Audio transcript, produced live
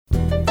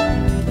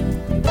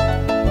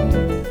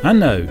And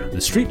now, the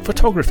Street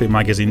Photography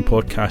Magazine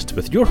podcast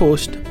with your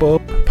host,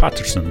 Bob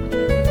Patterson.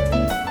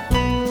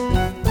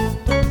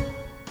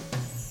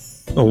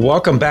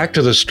 Welcome back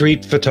to the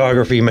Street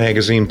Photography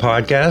Magazine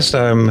podcast.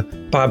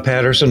 I'm Bob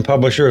Patterson,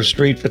 publisher of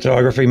Street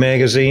Photography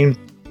Magazine.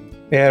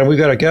 And we've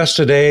got a guest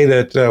today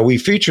that we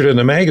featured in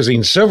the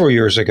magazine several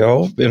years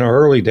ago in our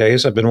early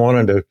days. I've been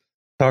wanting to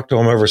talk to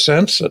him ever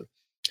since.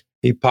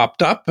 He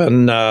popped up,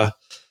 and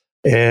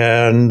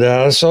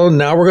so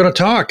now we're going to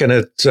talk. And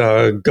it's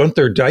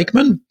Gunther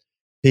Deichmann.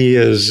 He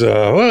is,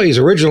 he's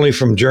originally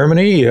from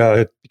Germany,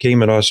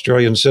 became an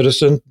Australian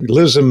citizen. He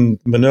lives in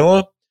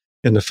Manila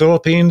in the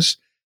Philippines.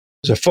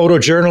 He's a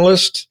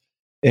photojournalist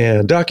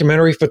and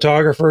documentary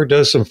photographer,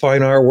 does some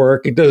fine art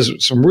work. He does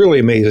some really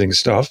amazing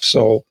stuff.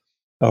 So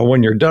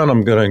when you're done,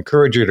 I'm going to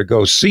encourage you to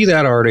go see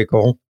that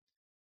article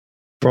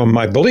from,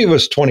 I believe it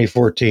was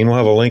 2014. We'll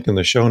have a link in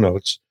the show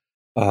notes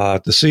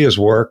to see his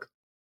work.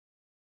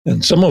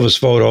 And some of his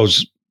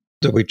photos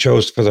that we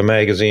chose for the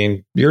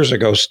magazine years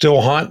ago still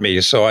haunt me.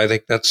 So I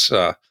think that's,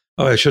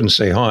 I shouldn't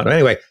say haunt.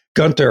 Anyway,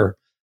 Gunther,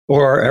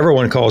 or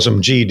everyone calls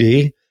him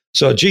GD.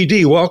 So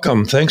GD,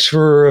 welcome. Thanks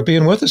for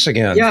being with us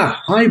again. Yeah.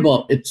 Hi,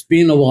 Bob. It's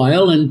been a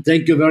while, and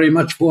thank you very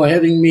much for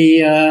having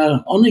me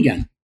on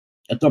again.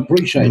 I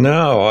appreciate it.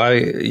 No,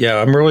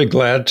 I'm really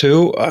glad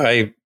to.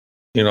 I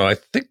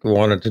think we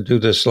wanted to do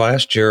this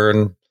last year,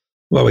 and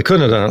we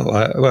couldn't have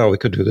done it. We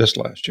could do this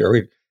last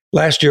year.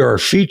 Last year, our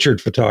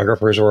featured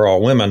photographers were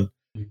all women,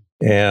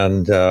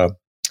 and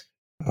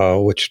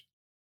which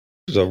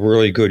was a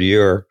really good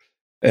year.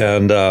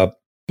 And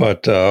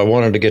but I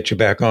wanted to get you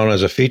back on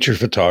as a featured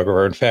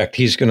photographer. In fact,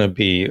 he's going to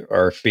be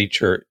our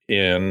feature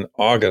in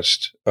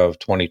August of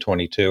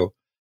 2022.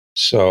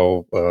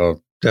 So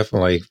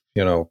definitely,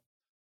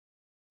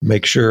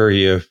 make sure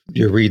you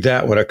read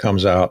that when it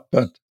comes out.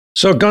 But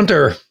so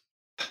Gunther,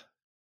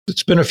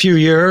 it's been a few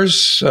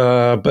years,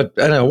 but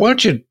I know, why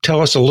don't you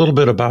tell us a little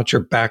bit about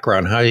your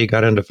background, how you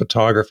got into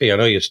photography? I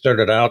know you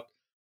started out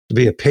to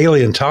be a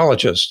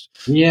paleontologist.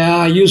 Yeah,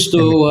 I used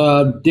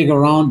to dig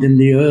around in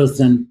the earth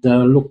and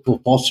look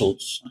for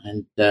fossils.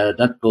 And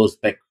that goes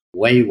back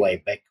way,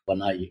 way back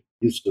when I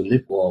used to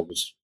live, or I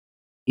was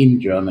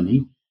in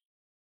Germany.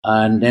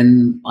 And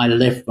then I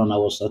left when I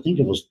think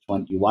it was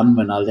 21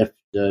 when I left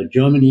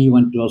Germany,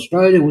 went to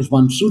Australia. It was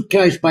one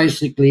suitcase,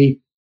 basically,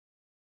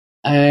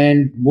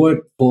 and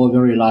worked for a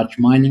very large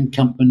mining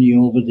company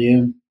over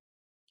there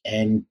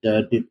and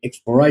did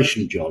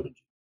exploration geology.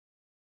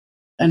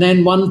 And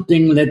then one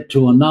thing led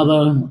to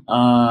another.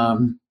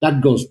 That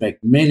goes back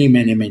many,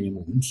 many, many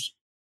moons,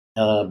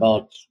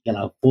 about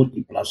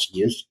 40 plus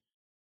years.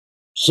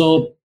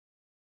 So,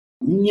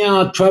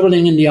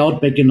 traveling in the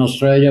outback in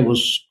Australia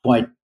was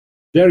quite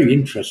very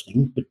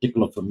interesting,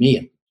 particularly for me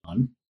at the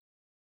time.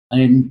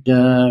 And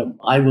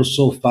I was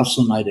so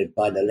fascinated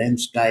by the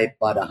landscape,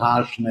 by the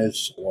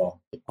harshness or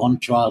the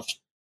contrast,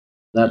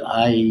 that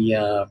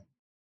I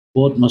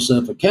bought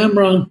myself a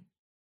camera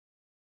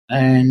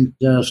and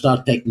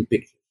started taking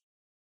pictures.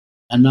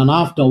 And then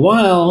after a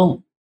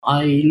while,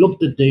 I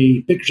looked at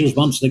the pictures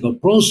once they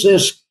got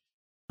processed,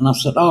 and I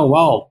said, oh,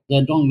 wow,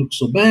 they don't look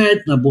so bad.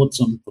 And I bought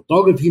some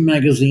photography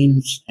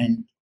magazines,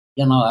 and,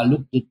 I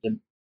looked at the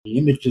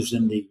images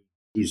in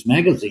these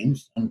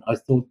magazines, and I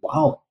thought,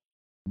 wow,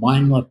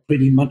 mine were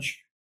pretty much,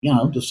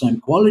 the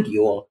same quality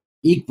or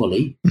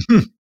equally.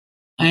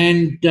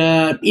 And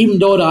even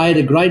though I had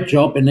a great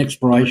job in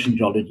exploration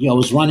geology, I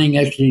was running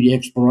actually the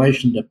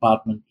exploration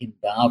department in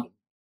Darwin,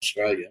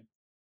 Australia,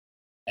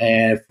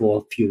 for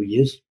a few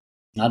years.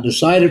 I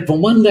decided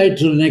from one day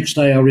to the next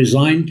day I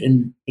resigned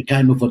and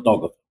became a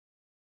photographer.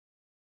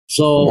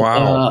 So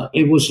wow.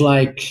 It was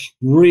like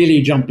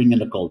really jumping in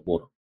the cold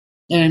water.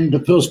 And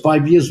the first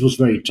 5 years was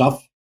very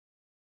tough.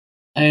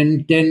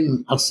 And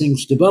then as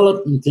things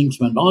developed and things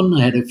went on,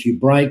 I had a few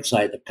breaks.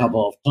 I had a cover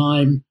of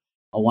time.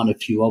 I won a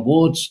few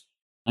awards.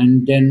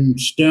 And then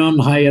Stern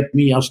hired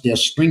me as their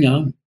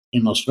stringer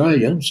in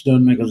Australia,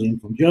 Stern magazine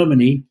from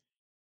Germany.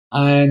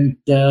 And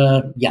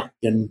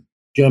then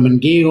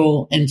German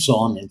Geo, and so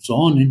on and so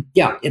on. And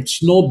it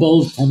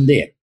snowballed from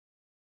there.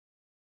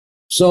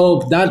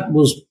 So that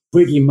was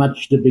pretty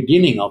much the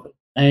beginning of it.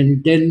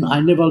 And then I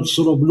never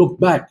sort of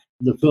looked back.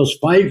 The first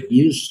 5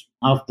 years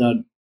after I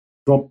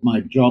dropped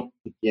my job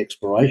with the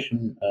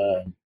exploration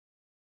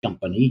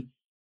company,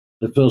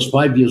 the first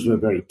 5 years were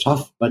very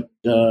tough, but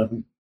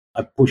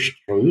I pushed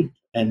through it.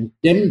 And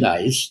them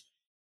days,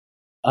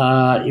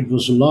 it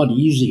was a lot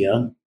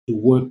easier to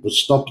work with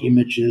stock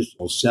images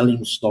or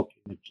selling stock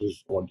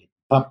images or get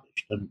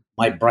published. And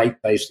my break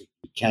basically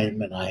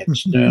came, and I had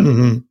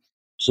Stern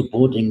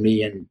supporting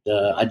me, and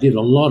I did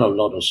a lot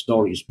of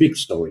stories, big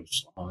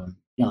stories,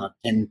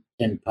 10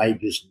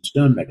 pages in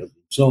Stern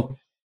magazine. So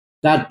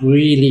that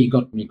really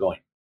got me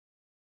going.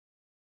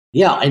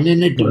 Yeah, and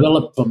then it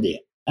developed from there.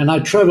 And I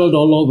traveled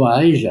all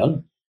over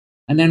Asia.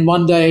 And then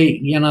one day,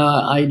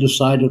 I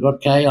decided,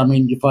 okay,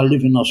 if I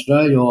live in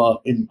Australia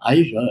or in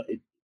Asia,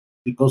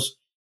 because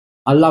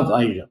I love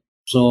Asia.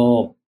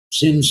 So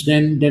since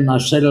then I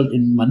settled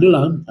in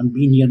Manila. I've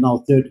been here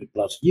now 30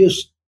 plus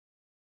years.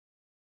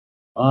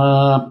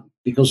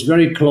 because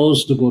very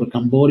close to go to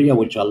Cambodia,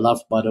 which I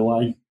love, by the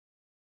way,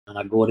 and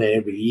I go there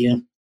every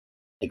year,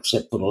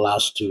 except for the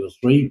last 2 or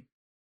 3,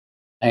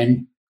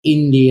 and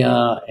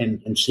India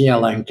and Sri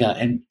Lanka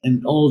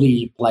and all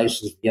the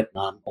places,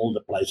 Vietnam, all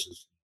the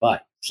places.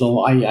 But so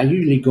I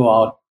usually go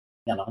out,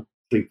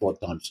 3-4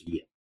 times a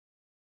year.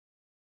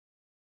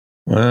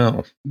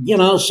 Wow.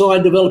 So I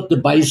developed the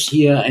base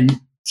here, and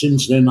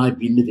since then I've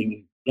been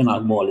living,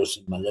 more or less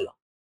in Manila.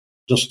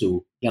 Just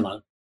to,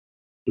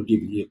 to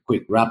give you a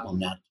quick wrap on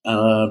that.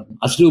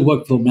 I still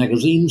work for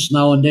magazines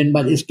now and then,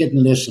 but it's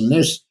getting less and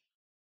less.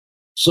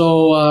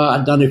 So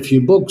I've done a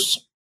few books.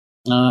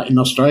 In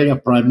Australia,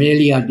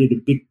 primarily, I did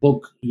a big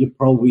book. You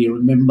probably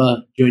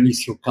remember Journey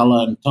Through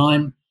Color and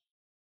Time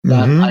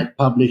that I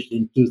published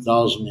in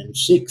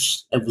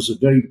 2006. It was a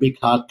very big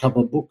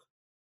hardcover book.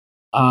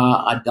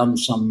 I've done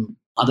some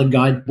other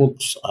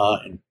guidebooks,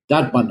 and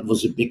that one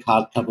was a big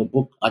hardcover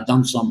book. I've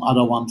done some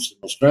other ones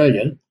in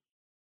Australia.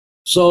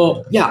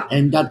 So, yeah,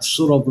 and that's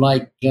sort of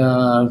like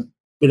a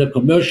bit of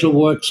commercial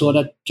work, so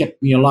that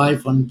kept me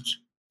alive. And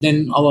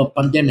then our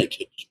pandemic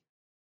hit.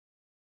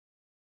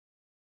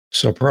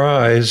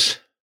 Surprise.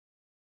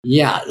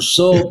 Yeah,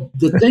 so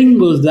the thing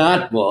with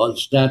that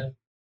was that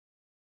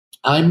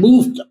I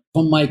moved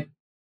from my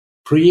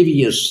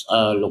previous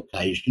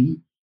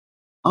location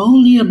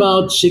only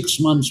about 6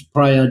 months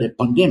prior to the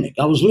pandemic.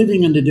 I was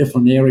living in a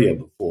different area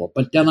before,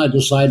 but then I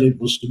decided it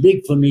was too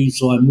big for me,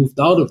 so I moved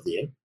out of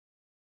there.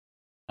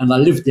 And I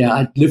lived there.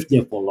 I'd lived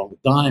there for a long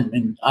time,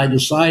 and I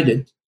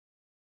decided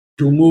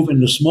to move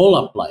in a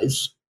smaller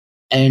place.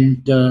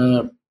 And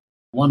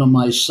one of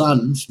my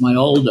sons, my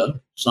older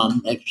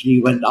son,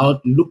 actually went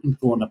out looking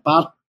for an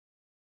apartment.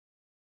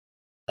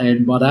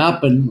 And what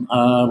happened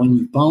when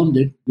we found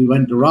it, we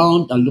went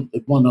around. I looked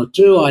at 1 or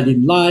 2 I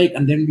didn't like,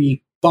 and then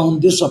we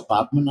found this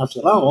apartment. I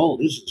said, oh,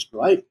 this is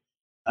great.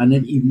 And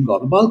it even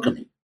got a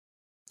balcony.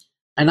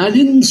 And I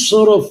didn't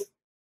sort of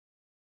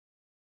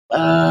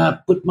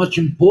put much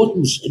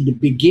importance in the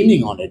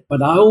beginning on it,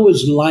 but I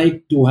always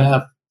like to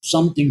have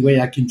something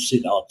where I can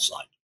sit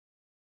outside,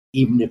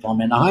 even if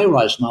I'm in a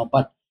high-rise now.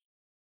 But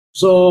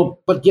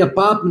the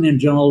apartment in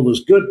general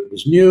was good. It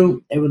was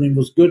new. Everything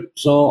was good.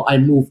 So I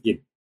moved in.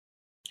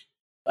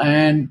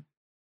 And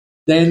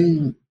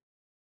then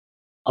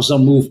as I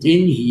moved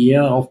in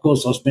here, of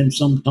course, I spent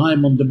some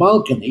time on the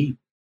balcony.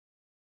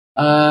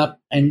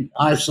 And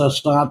as I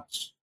start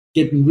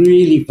getting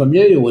really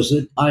familiar with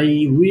it,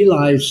 I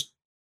realized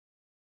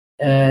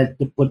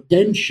the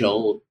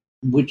potential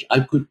which I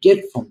could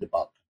get from the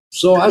balcony.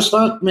 So I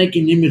started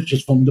making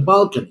images from the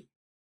balcony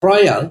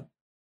prior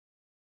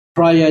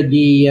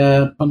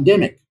the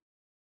pandemic.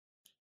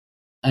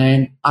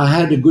 And I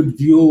had a good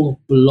view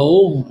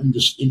below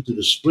into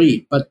the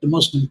street. But the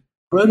most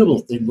incredible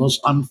thing was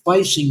I'm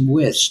facing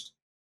west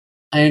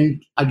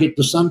and I get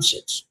the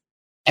sunsets.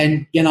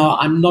 And,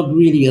 I'm not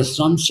really a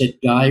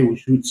sunset guy who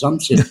shoots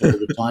sunsets all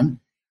the time.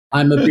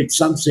 I'm a bit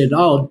sunset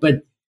out,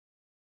 but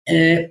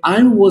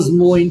I was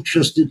more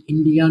interested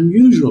in the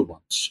unusual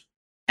ones.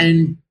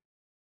 And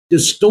the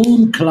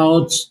storm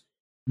clouds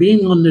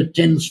being on the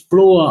 10th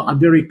floor are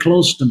very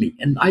close to me.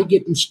 And I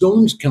get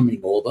storms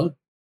coming over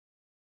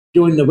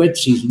during the wet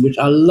season, which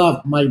I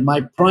love.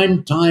 My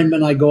prime time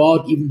when I go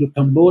out even to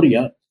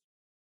Cambodia,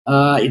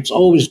 it's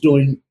always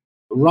during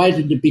right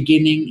at the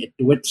beginning at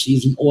the wet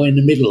season or in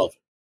the middle of it.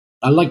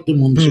 I like the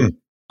monsoon.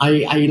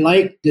 I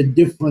like the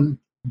different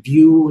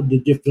view, the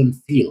different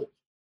feel.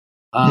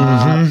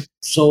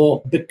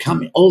 So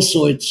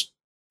also it's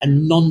a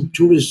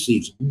non-tourist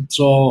season,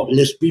 so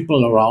less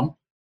people around.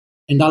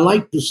 And I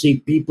like to see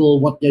people,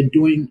 what they're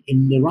doing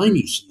in the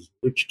rainy season,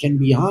 which can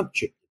be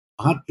hardship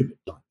at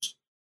times.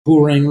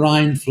 Pouring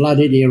rain,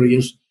 flooded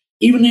areas.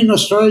 Even in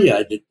Australia,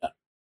 I did that.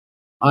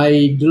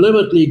 I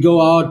deliberately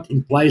go out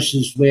in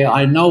places where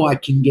I know I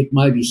can get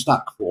maybe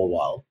stuck for a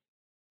while.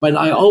 But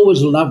I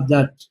always love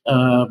that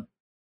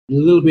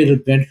little bit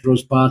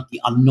adventurous part,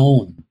 the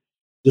unknown,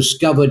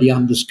 discover the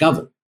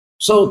undiscovered.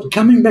 So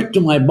coming back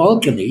to my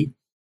balcony,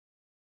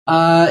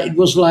 it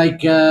was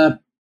like, as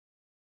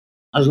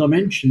I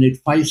mentioned, it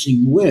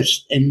facing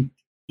west. And,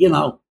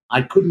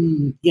 I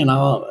couldn't,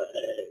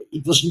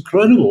 it was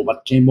incredible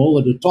what came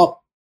over the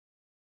top.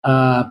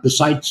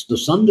 Besides the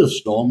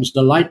thunderstorms,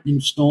 the lightning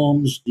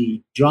storms,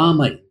 the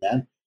drama in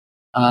that,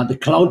 the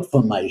cloud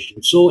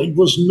formation. So it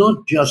was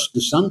not just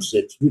the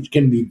sunsets, which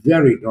can be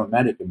very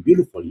dramatic and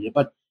beautiful here,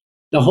 but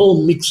the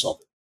whole mix of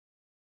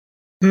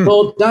it.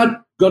 So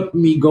that got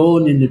me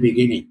going in the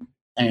beginning.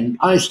 And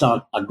I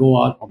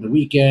go out on the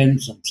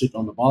weekends and sit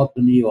on the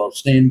balcony or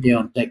stand there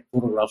and take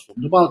photographs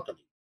from the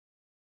balcony.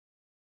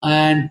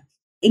 And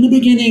in the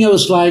beginning, I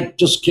was like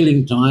just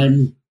killing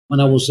time when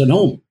I was at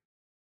home,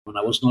 when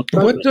I was not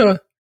traveling.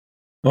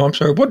 I'm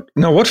sorry.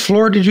 What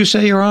floor did you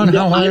say you're on?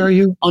 How high are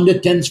you? On the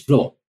 10th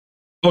floor.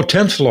 Oh,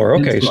 10th floor.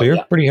 Okay, 10th floor, so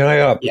you're pretty high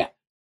up. Yeah.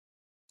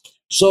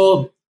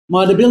 So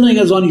the building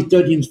is only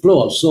 13th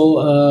floor,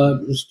 so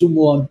there's 2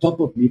 more on top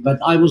of me, but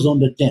I was on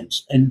the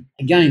 10th. And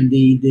again,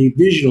 the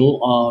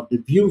visual, the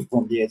view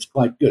from there is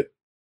quite good.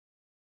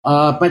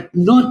 But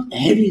not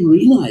having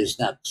realized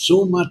that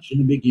so much in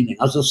the beginning.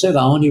 As I said,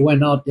 I only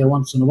went out there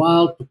once in a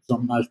while, took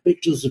some nice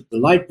pictures if the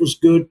light was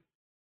good,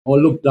 or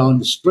looked down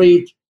the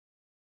street.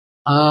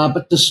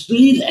 But the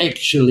street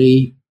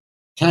actually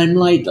came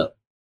later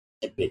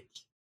a bit.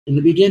 In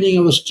the beginning, it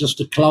was just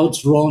the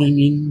clouds rolling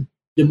in,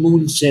 the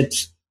moon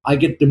sets. I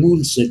get the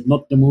moon set,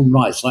 not the moon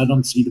rise. I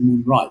don't see the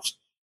moon rise.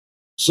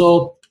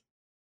 So,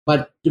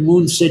 but the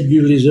moon set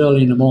usually is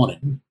early in the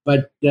morning.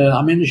 But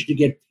I managed to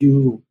get a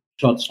few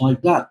shots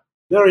like that.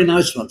 Very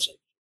nice ones.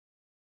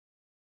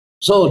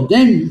 So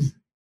then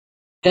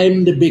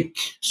came the big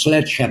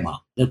sledgehammer.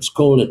 Let's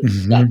call it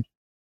that.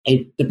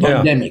 The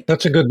pandemic.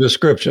 That's a good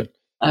description.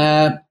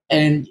 And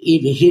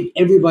it hit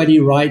everybody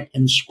right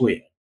and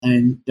square.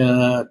 And,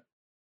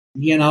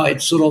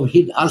 it sort of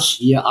hit us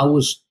here. I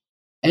was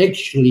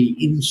actually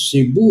in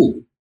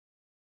Cebu,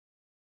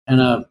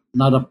 and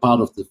another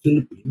part of the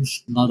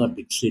Philippines, not a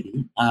big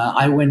city.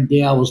 I went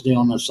there. I was there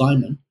on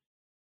assignment.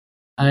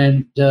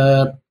 And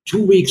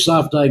 2 weeks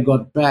after I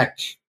got back,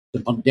 the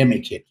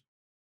pandemic hit.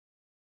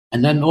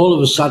 And then all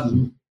of a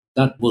sudden,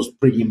 that was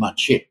pretty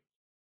much it.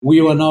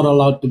 We were not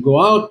allowed to go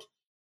out.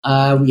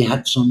 We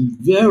had some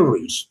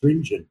very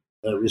stringent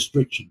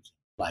restrictions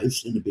in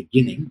place in the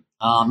beginning.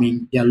 I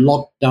mean, they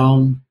locked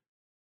down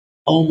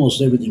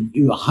almost everything.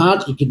 You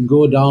hardly can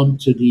go down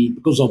to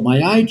because of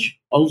my age,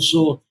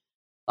 also,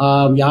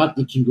 we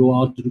hardly can go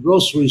out to the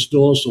grocery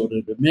stores or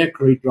the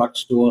Mercury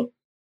drugstore.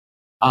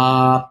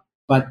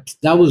 But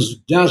that was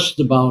just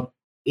about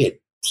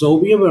it. So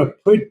we were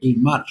pretty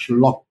much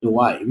locked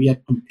away. We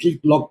had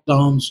complete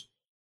lockdowns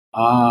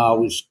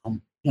with,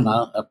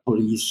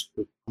 police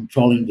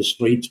controlling the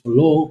streets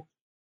below.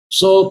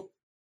 So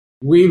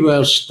we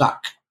were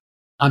stuck.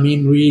 I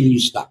mean, really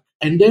stuck.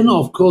 And then,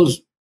 of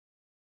course,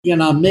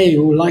 me,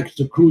 who likes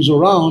to cruise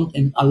around,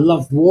 and I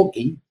love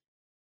walking.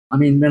 I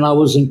mean, when I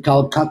was in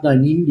Calcutta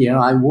in India,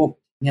 I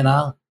walked,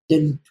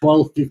 10,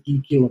 12,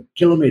 15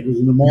 kilometers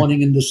in the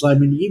morning and the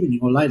same in the evening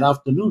or late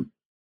afternoon.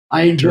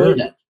 I enjoy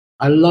that.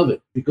 I love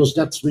it because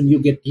that's when you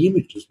get the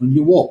images, when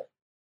you walk.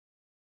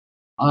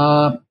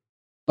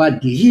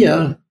 But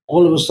here,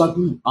 all of a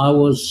sudden, I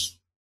was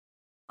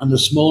in a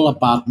small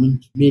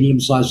apartment,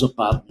 medium-sized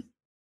apartment,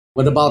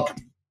 with a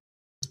balcony.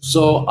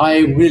 So I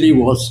really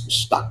was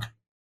stuck.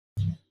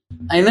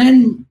 And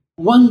then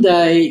one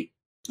day,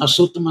 I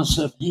thought to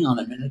myself, hang on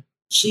a minute,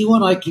 see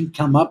what I can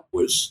come up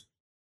with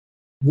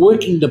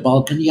working the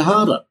balcony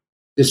harder,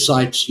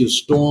 besides your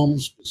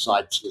storms,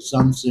 besides the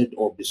sunset,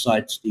 or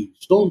besides the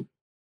storm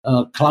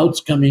clouds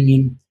coming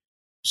in.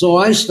 So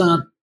I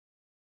start,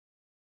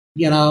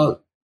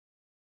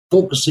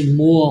 focusing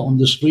more on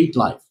the street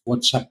life,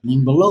 what's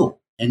happening below.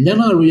 And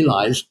then I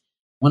realized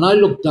when I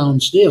look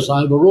downstairs,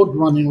 I have a road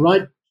running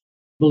right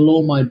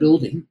below my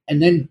building,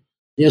 and then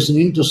there's an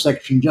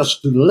intersection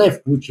just to the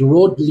left, which the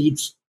road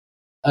leads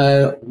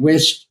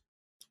west,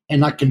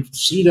 and I can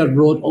see that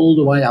road all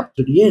the way up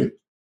to the end.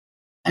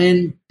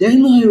 And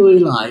then I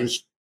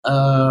realized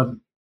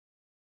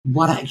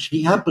what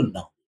actually happened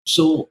now.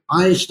 So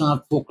I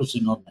start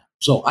focusing on that.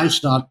 So I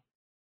start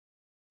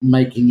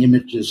making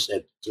images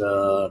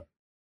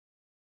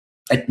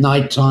at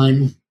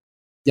nighttime,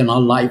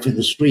 life in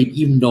the street,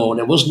 even though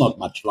there was not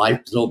much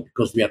life, though,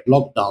 because we had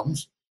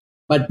lockdowns.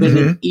 But when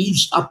it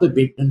eased up a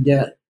bit and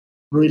they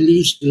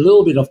released a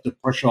little bit of the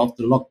pressure of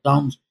the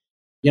lockdowns,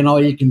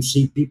 you can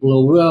see people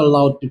who were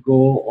allowed to go,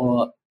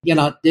 or,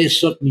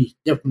 there's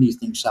definitely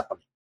things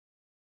happening.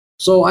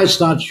 So I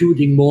started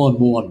shooting more and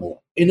more and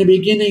more. In the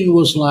beginning, it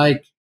was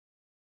like,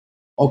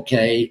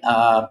 okay,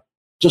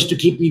 just to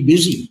keep me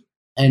busy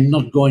and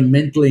not going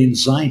mentally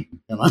insane.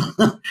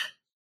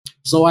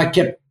 So I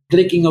kept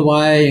clicking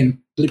away and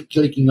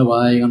clicking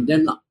away. And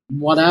then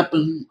what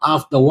happened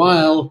after a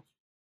while,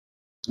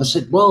 I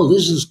said, well,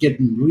 this is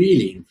getting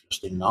really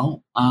interesting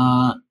now.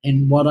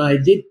 And what I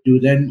did do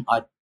then,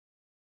 I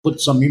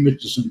put some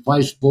images on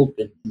Facebook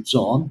and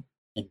so on,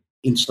 and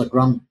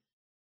Instagram.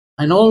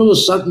 And all of a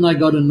sudden, I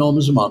got an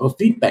enormous amount of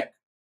feedback.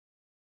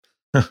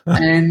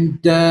 And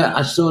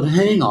I thought,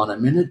 hang on a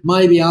minute,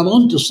 maybe I'm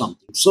onto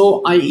something.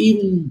 So I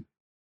even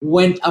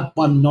went up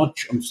one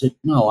notch and said,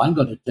 no, I'm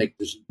going to take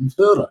this even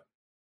further.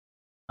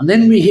 And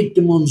then we hit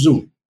the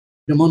monsoon.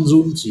 The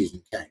monsoon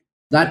season came.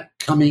 That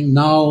coming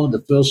now,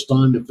 the first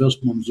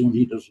monsoon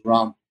hit us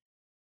around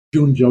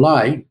June,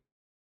 July.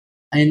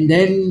 And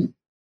then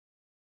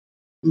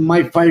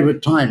my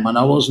favorite time, when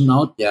I wasn't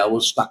out there, I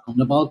was stuck on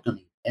the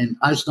balcony. And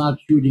I started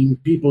shooting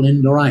people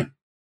in the rain.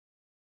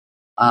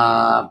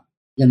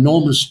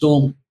 Enormous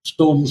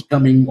storms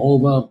coming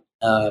over,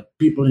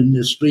 people in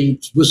the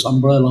streets with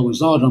umbrella,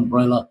 without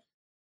umbrella.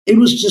 It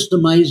was just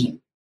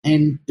amazing.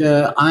 And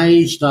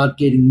I started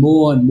getting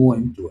more and more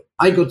into it.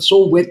 I got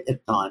so wet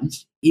at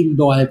times, even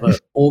though I have an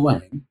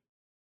overhang,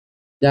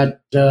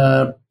 that,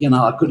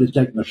 I could have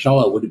taken a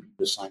shower, it would have been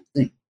the same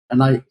thing.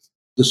 And I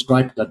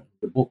described that in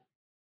the book.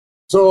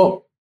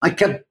 So I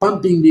kept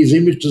pumping these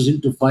images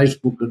into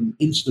Facebook and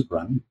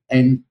Instagram,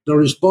 and the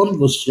response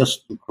was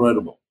just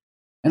incredible.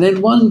 And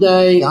then one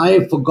day,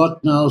 I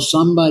forgot now,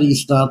 somebody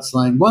starts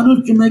saying, why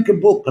don't you make a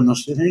book? And I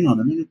said, hang on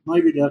a minute,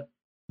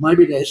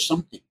 maybe there's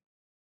something.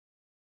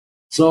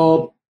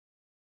 So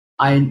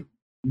I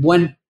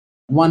went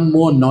one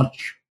more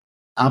notch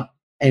up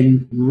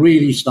and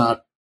really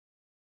start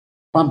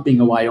pumping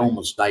away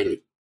almost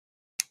daily.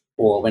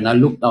 Or when I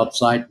looked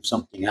outside and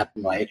something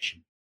happened by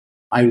action,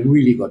 I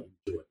really got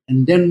into it.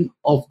 And then,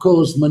 of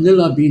course,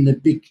 Manila being a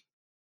big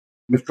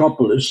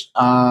metropolis,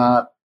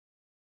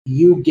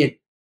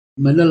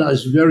 Manila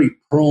is very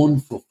prone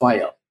for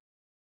fire.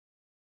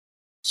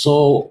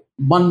 So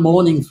one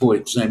morning, for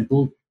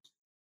example,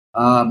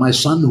 my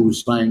son who was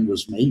staying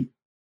with me,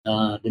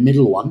 the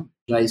middle one,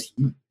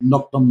 Jason,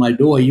 knocked on my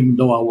door even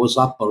though I was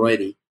up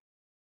already.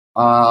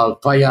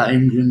 Fire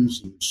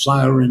engines and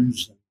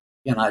sirens.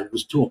 It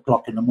was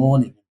 2:00 in the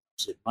morning. I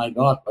said, my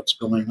God, what's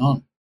going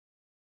on?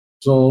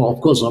 So, of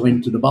course, I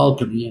went to the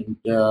balcony and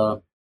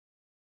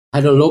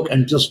had a look,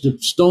 and just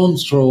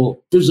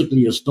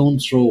physically a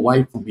stone's throw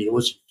away from me, there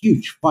was a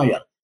huge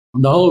fire.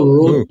 And the whole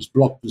road was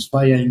blocked with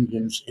fire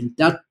engines, and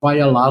that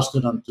fire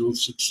lasted until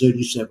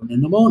 6:37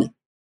 in the morning.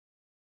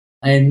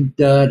 And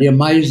the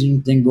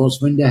amazing thing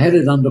was when they had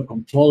it under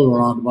control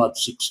around about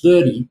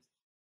 6:30,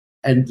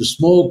 and the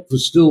smoke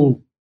was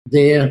still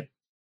there,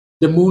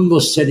 the moon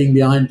was setting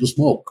behind the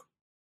smoke.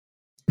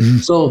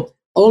 So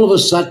all of a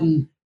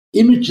sudden,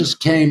 images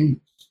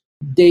came.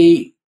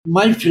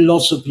 My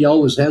philosophy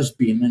always has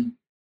been, and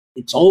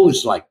it's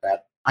always like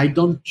that, I'm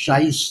not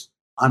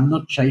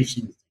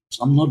chasing things.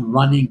 I'm not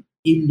running.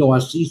 Even though I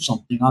see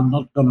something, I'm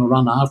not going to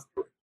run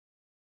after it.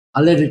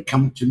 I let it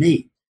come to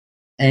me.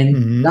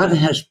 And that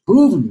has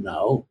proven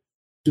now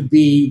to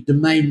be the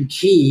main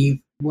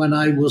key when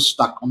I was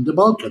stuck on the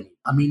balcony.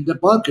 I mean, the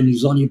balcony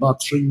is only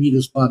about 3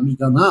 meters by 1.5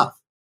 meters.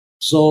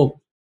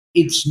 So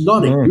it's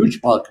not a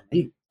huge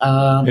balcony.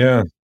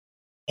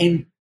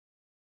 And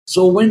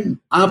so when,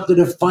 after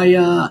the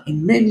fire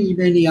and many,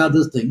 many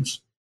other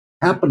things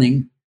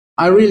happening,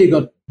 I really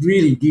got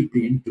really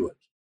deeply into it.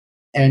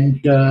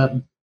 And,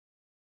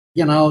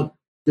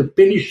 the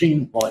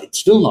finishing, well, it's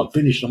still not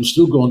finished. I'm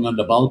still going on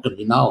the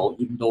balcony now,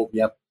 even though we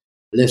have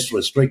less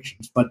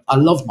restrictions. But I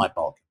love my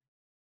balcony.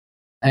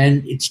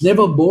 And it's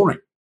never boring.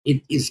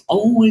 It is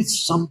always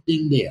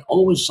something there,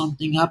 always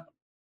something happening.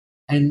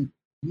 And,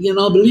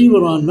 believe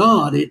it or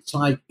not, it's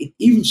like, it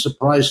even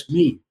surprised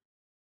me.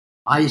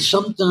 I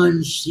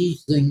sometimes see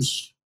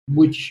things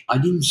which I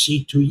didn't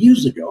see 2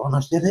 years ago. And I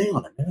said, hang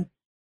on a minute.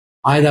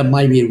 Either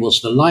maybe it was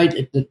the light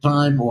at the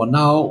time or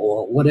now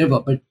or whatever,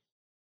 but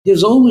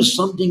there's always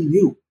something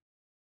new.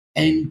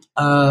 And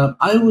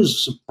I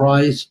was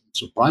surprised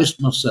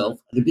myself,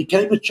 and it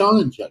became a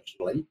challenge,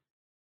 actually,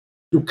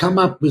 to come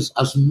up with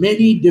as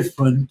many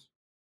different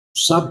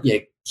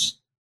subjects,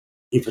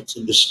 if it's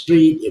in the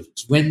street, if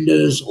it's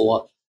vendors,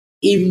 or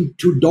even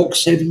two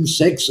dogs having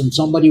sex and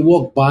somebody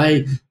walked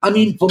by. I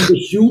mean, from the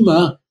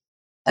humor,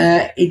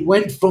 it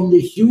went from the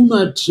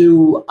humor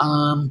to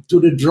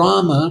the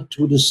drama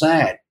to the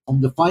sad,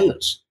 from the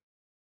fires.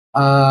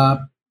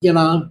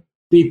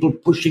 People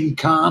pushing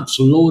carts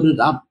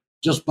loaded up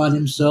just by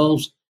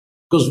themselves,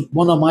 because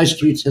one of my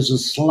streets has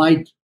it's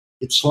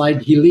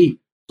slight hilly.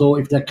 So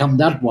if they come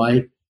that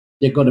way,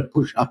 they've got to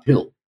push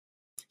uphill.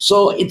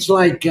 So it's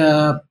like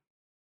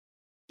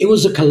it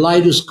was a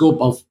kaleidoscope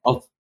of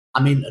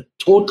a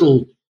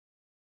total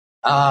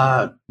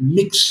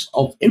mix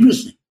of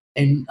everything.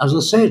 And as I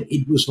said,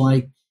 it was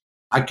like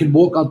I can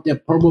walk out there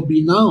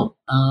probably now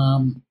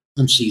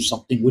and see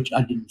something which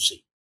I didn't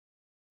see.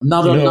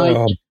 Another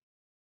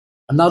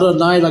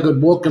night I got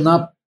woken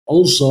up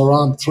also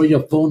around 3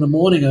 or 4 in the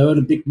morning. I heard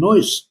a big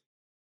noise.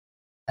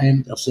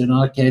 And I said,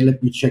 okay,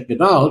 let me check it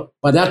out.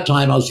 By that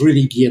time, I was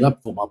really geared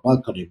up for my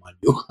balcony, mind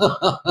you.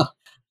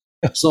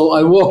 So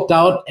I walked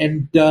out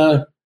and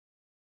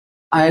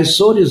I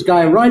saw this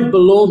guy right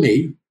below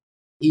me.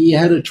 He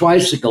had a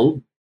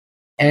tricycle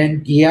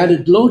and he had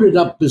it loaded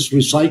up with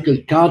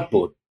recycled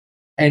cardboard,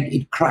 and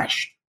it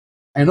crashed.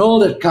 And all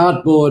that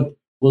cardboard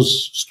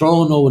was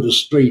thrown over the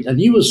street. And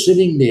he was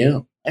sitting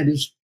there, and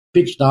it's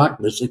pitch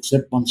darkness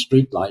except one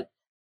street light.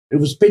 It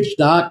was pitch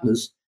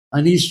darkness,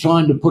 and he's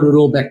trying to put it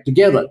all back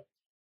together.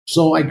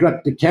 So I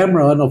grabbed the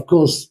camera, and of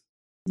course,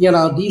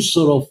 these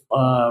sort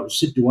of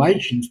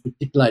situations,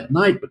 particularly at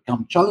night,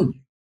 become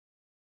challenging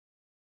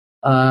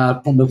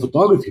from the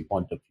photography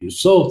point of view.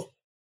 So,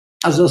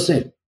 as I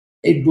said,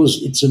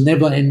 it's a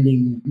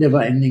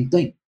never-ending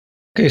thing.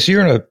 Okay, so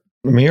you're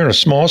in a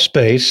small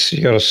space.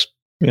 You got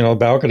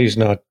balcony's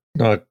not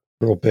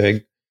real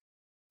big,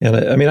 and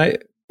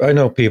I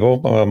know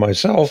people,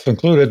 myself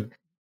included,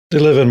 they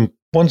live in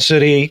one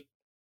city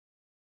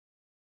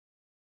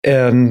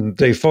and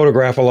they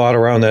photograph a lot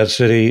around that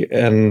city.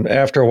 And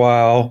after a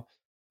while,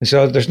 they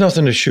say, there's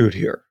nothing to shoot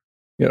here,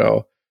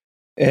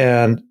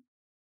 and,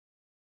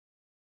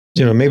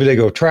 maybe they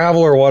go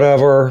travel or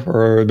whatever,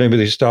 or maybe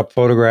they stop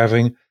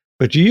photographing.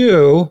 But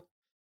you're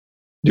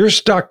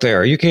stuck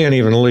there. You can't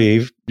even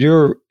leave.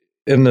 You're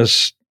in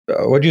this,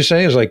 what'd you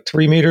say, is like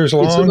 3 meters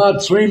long? It's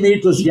about 3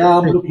 meters. Yeah,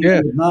 I'm looking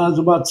at it now. It's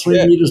about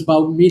 3 meters,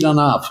 about 1.5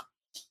 meters.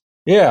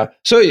 Yeah.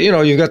 So,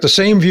 you've got the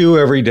same view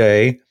every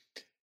day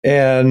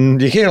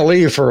and you can't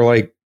leave for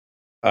like,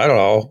 I don't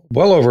know,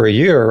 well over a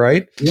year,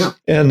 right? Yeah.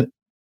 And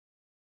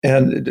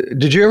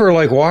did you ever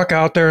like walk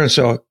out there and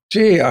say,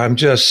 gee, I'm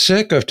just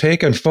sick of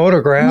taking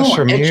photographs No,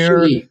 from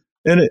here? actually,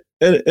 And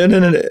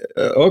then,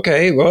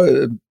 okay,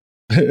 well,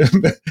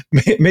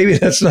 maybe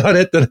that's not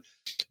it. Then,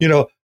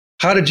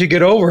 how did you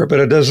get over it? But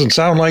it doesn't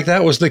sound like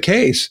that was the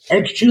case.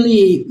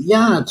 actually,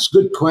 yeah, it's a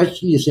good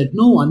question. You said,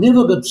 no, I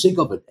never got sick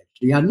of it,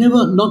 actually. I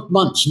never, not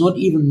once, not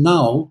even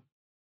now.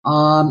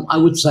 I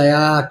would say,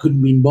 I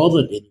couldn't be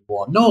bothered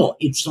anymore. No,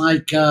 it's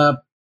like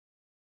the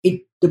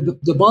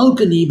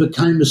balcony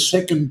became a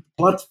second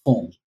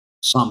platform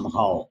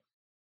somehow.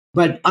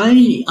 But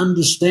I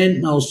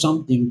understand now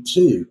something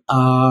too,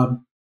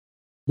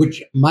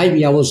 which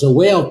maybe I was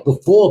aware of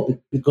before, but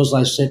because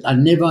I said I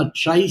never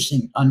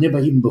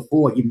even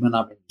before, even when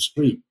I'm in the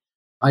street,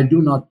 I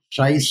do not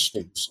chase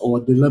things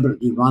or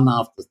deliberately run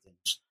after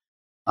things.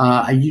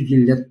 I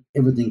usually let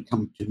everything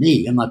come to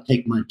me and I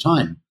take my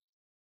time.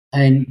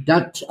 And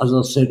that, as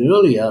I said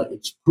earlier,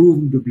 it's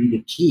proven to be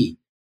the key.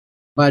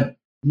 But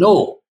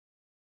no,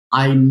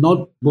 I'm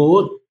not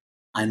bored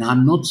and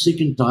I'm not sick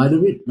and tired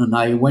of it. And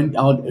I went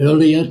out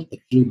earlier,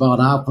 actually about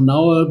half an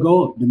hour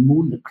ago.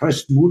 The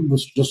crest moon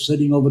was just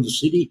sitting over the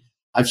city.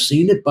 I've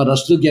seen it, but I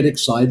still get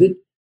excited.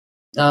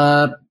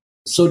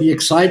 So the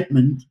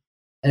excitement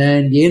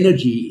and the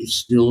energy is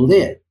still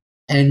there.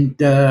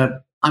 And I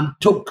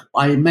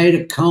made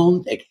a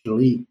count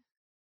actually.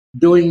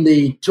 During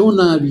the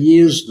 2.5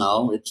 years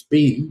now, it's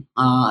been,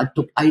 I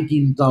took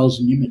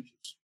 18,000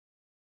 images.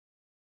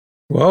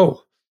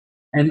 Whoa.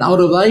 And out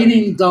of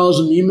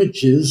 18,000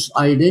 images,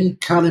 I then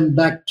cut them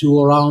back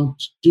to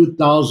around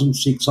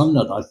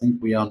 2,600, I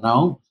think we are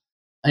now.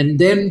 And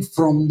then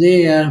from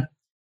there,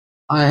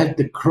 I had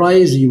the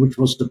crazy, which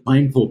was the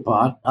painful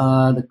part.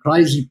 The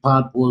crazy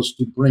part was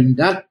to bring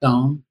that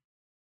down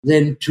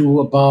then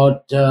to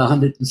about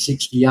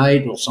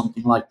 168 or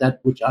something like that,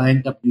 which I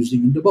end up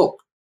using in the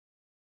book.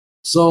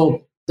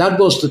 So that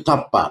was the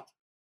top part.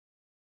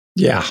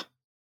 Yeah.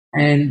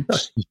 And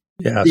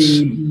yes.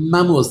 the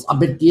mammoth,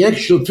 but the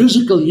actual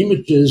physical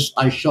images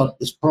I shot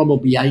is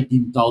probably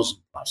 18,000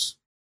 plus.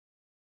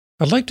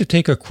 I'd like to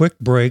take a quick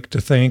break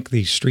to thank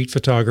the Street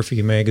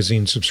Photography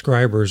Magazine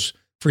subscribers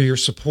for your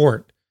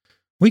support.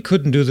 We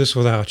couldn't do this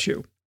without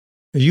you.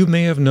 You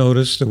may have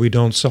noticed that we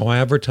don't sell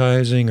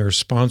advertising or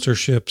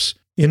sponsorships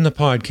in the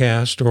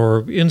podcast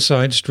or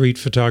inside Street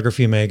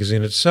Photography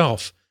Magazine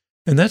itself.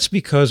 And that's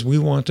because we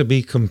want to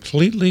be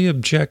completely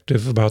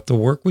objective about the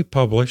work we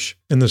publish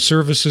and the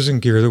services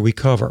and gear that we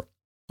cover.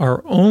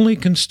 Our only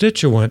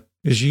constituent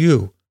is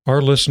you,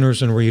 our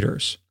listeners and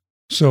readers.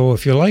 So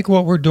if you like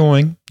what we're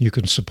doing, you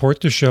can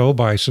support the show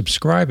by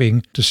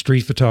subscribing to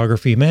Street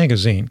Photography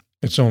Magazine.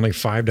 It's only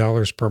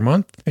 $5 per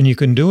month, and you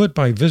can do it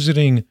by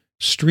visiting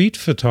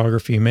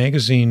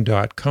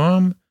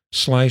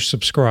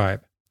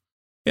streetphotographymagazine.com/subscribe.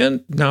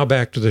 And now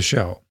back to the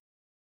show.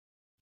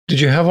 Did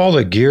you have all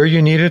the gear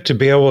you needed to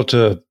be able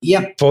to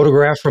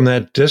photograph from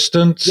that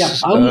distance? Yeah,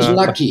 I was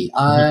lucky.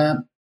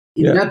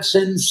 In that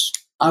sense,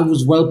 I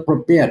was well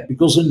prepared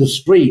because in the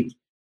street,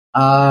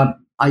 I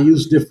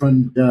use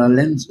different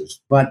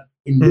lenses. But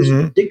in this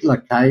particular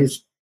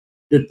case,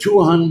 the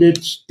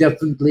 200s,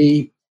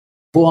 definitely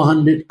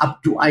 400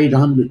 up to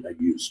 800 I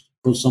used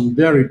for some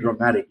very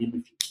dramatic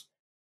images.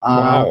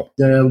 Wow.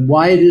 The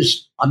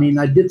widest,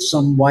 I did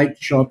some wide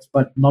shots,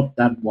 but not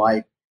that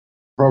wide,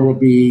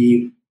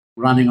 probably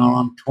running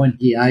around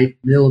 28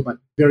 mil, but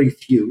very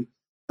few.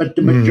 But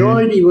the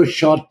majority was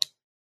shot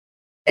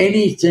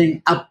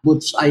anything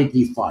upwards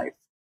 85.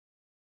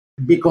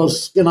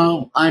 Because,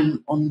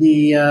 I'm on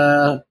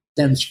the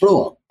 10th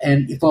floor.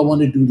 And if I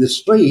want to do the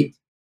street,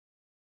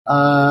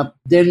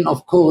 then,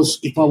 of course,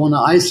 if I want to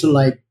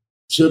isolate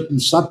certain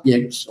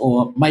subjects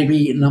or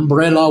maybe an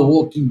umbrella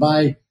walking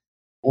by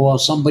or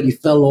somebody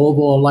fell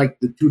over, like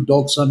the two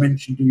dogs I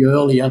mentioned to you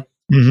earlier,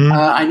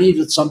 I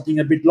needed something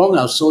a bit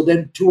longer. So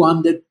then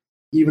 200,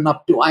 even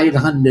up to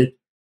 800,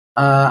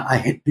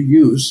 I had to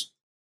use.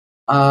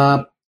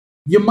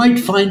 You might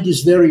find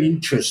this very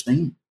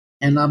interesting,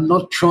 and I'm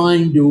not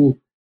trying to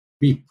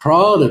be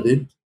proud of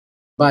it,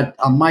 but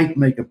I might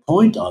make a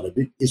point out of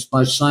it, is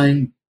by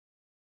saying,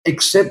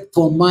 except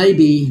for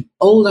maybe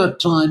all that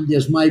time,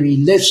 there's maybe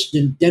less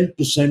than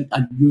 10%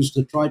 I'd use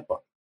the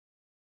tripod.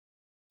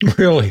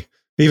 Really?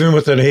 Even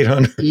with an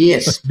 800?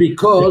 Yes,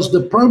 because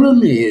the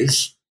problem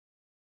is,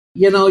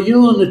 you're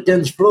on the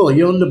 10th floor,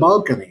 you're on the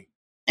balcony,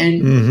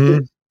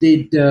 and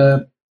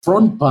the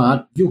front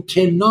part, you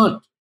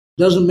cannot,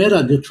 doesn't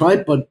matter, the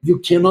tripod, you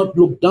cannot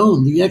look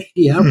down. You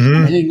actually have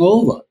to hang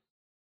over.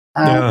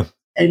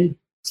 And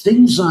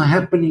things are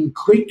happening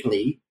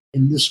quickly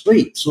in the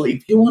street. So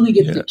if you want to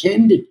get the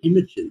candid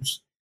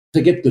images,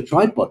 forget the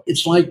tripod.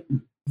 It's like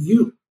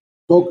you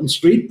spoke in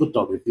street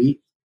photography,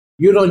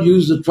 you don't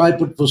use the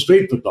tripod for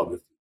street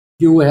photography.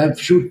 You have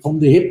shoot from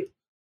the hip,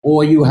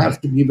 or you have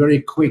to be very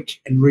quick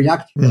in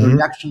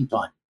reaction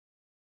time,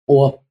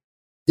 or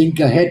think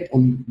ahead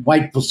and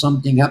wait for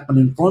something happen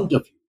in front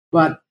of you.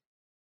 But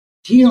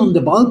here on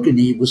the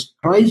balcony, it was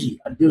crazy.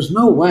 There's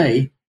no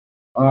way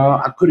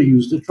I could have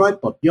used a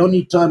tripod. The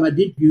only time I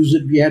did use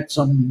it, we had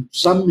some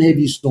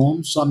heavy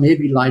storms, some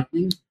heavy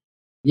lightning.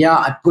 Yeah,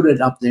 I put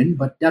it up then,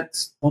 but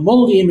that's, from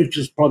all the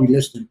images, probably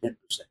less than 10%.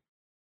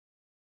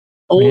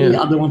 All the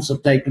other ones are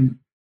taken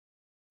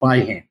by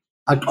hand.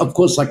 Of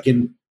course, I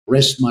can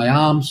rest my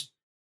arms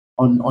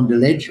on the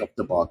ledge of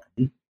the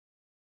balcony.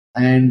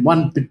 And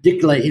one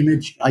particular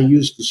image, I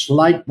used a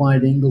slight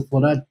wide angle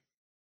for that.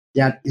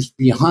 That is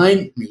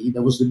behind me.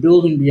 There was a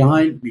building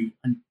behind me.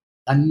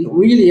 And you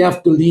really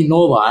have to lean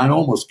over. I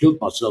almost killed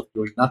myself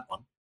doing that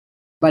one.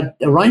 But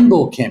a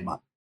rainbow came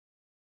up.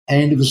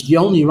 And it was the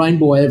only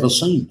rainbow I ever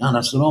seen. And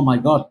I said, oh, my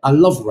God, I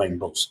love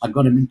rainbows. I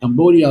got them in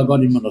Cambodia. I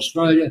got them in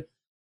Australia.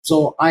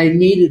 So I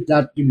needed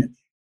that image.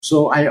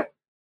 So I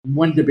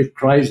went a bit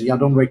crazy. I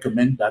don't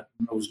recommend that.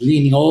 I was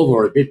leaning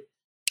over a bit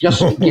just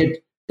to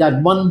get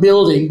that one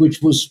building,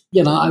 which was,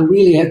 I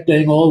really had to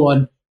hang over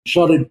and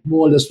shot it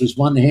more or less with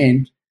one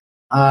hand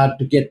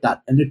to get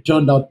that. And it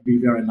turned out to be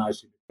very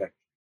nice.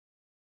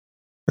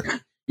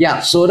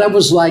 Yeah, so that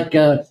was like,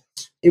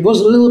 it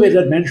was a little bit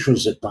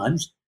adventurous at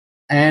times.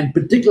 And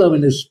particularly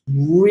when it's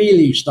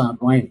really start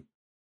raining.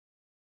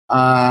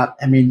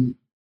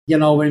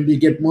 When we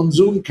get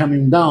monsoon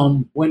coming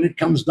down, when it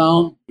comes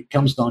down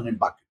in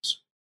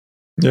buckets.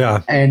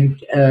 Yeah.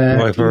 And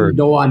even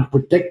though I'm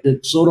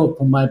protected sort of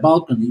from my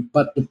balcony,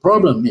 but the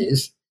problem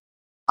is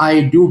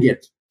I do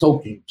get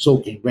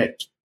soaking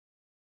wet.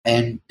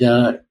 And,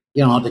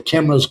 the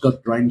cameras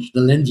got drenched,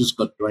 the lenses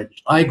got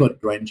drenched, I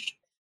got drenched,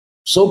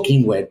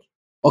 soaking wet.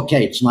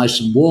 Okay, it's nice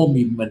and warm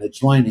even when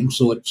it's raining,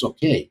 so it's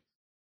okay.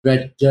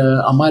 But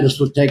I might as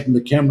well take the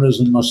cameras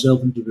and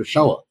myself into the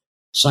shower.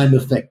 Same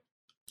effect.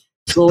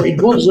 So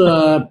it was,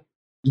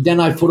 then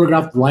I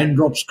photographed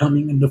raindrops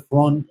coming in the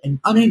front. And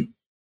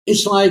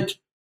it's like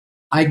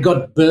I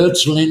got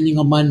birds landing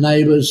on my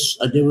neighbors.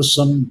 There was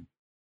some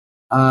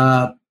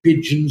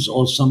pigeons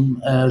or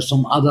some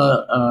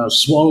other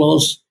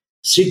swallows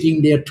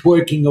sitting there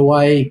twerking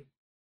away.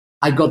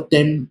 I got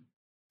them,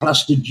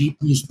 plus the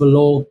jeepneys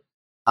below.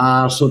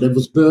 So there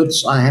was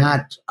birds I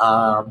had,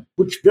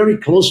 which very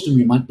close to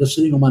me. They're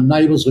sitting on my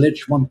neighbor's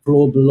ledge, one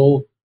floor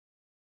below.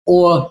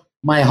 Or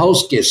my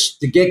house guests,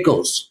 the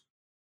geckos.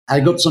 I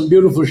got some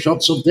beautiful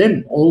shots of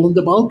them all on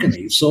the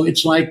balcony. So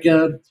it's like,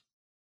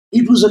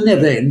 it was a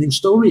never-ending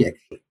story,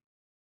 actually.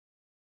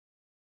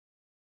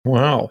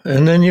 Wow.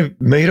 And then you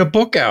made a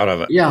book out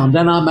of it. Yeah, and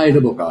then I made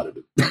a book out of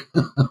it.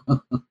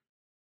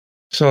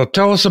 So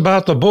tell us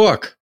about the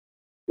book.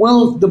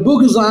 Well, the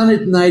book is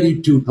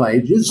 182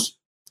 pages.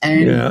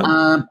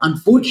 And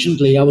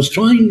unfortunately, I was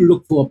trying to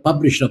look for a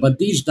publisher, but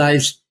these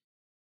days,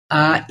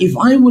 if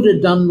I would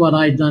have done what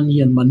I done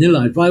here in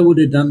Manila, if I would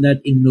have done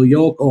that in New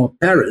York or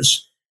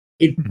Paris,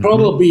 it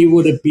probably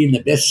would have been a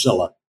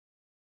bestseller.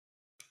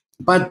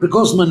 But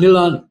because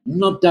Manila,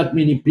 not that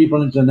many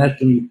people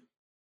internationally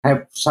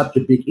have such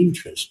a big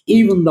interest,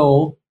 even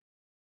though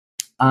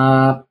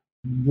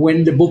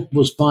when the book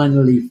was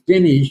finally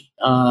finished,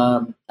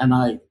 and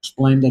I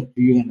explained that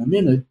to you in a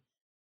minute,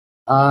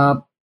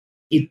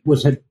 it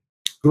was had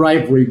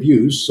great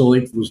reviews, so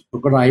it was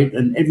great,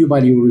 and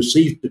everybody who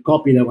received the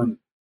copy, they went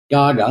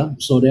gaga,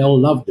 so they all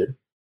loved it.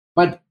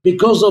 But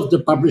because of the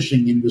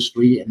publishing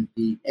industry and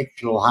the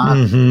actual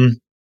hard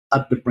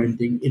at the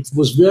printing, it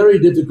was very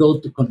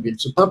difficult to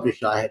convince a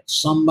publisher. I had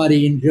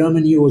somebody in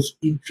Germany who was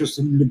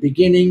interested in the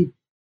beginning,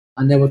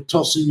 and they were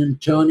tossing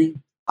and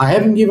turning. I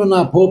haven't given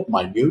up hope,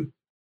 mind you,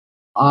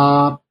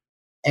 and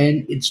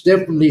it's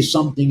definitely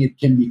something it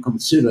can be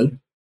considered.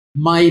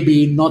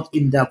 Maybe not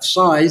in that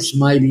size.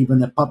 Maybe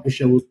when a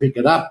publisher will pick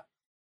it up,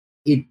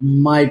 it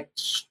might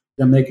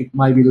make it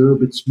maybe a little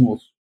bit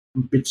small, a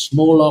bit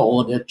smaller,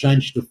 or they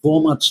change the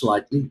format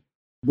slightly,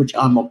 which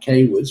I'm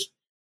okay with.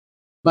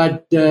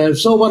 But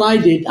so what I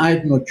did, I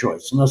had no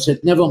choice, and I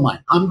said, never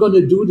mind. I'm going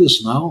to do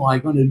this now. I'm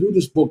going to do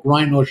this book,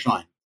 rain or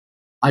shine.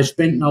 I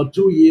spent now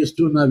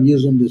 2.5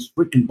 years on this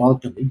freaking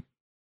balcony,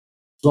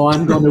 so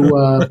I'm going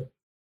to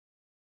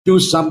do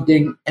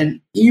something,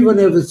 and even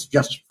if it's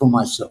just for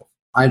myself.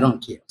 I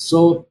don't care.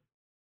 So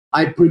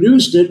I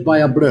produced it by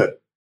a blurb.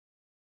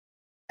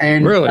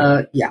 And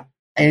really? Yeah.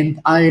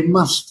 And I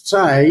must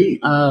say,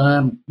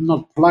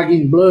 not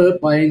plugging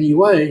Blurb by any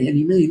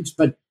means,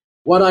 but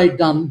what I've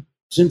done,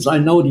 since I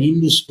know the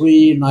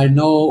industry and I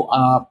know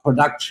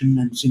production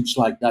and things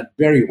like that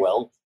very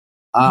well,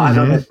 I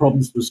don't have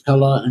problems with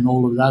color and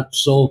all of that.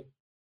 So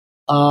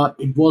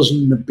it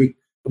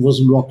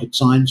wasn't rocket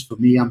science for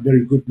me. I'm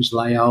very good with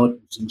layout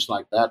and things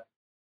like that.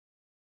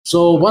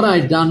 So what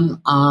I've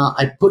done,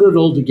 I put it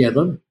all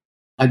together.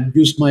 I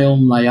used my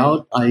own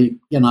layout. I,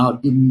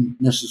 didn't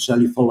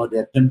necessarily follow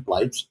their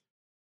templates.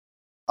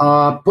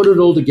 Put it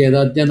all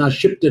together. Then I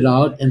shipped it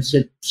out and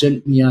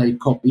sent me a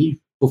copy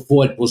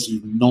before it was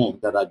even known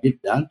that I did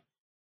that.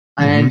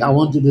 And I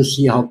wanted to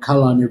see how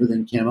color and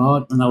everything came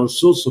out. And I was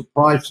so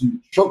surprised and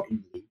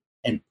shockingly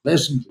and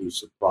pleasantly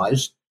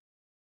surprised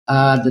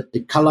that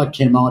the color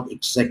came out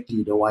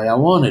exactly the way I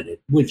wanted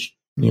it, which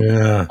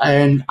Yeah.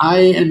 And I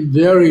am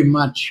very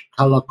much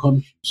color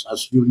conscious,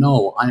 as you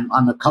know.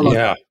 I'm a color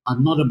guy.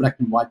 I'm not a black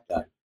and white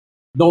guy.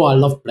 Though I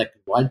love black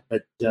and white,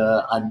 but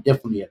I'm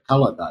definitely a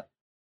color guy.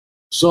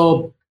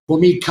 So for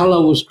me,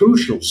 color was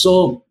crucial.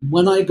 So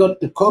when I got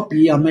the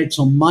copy, I made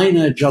some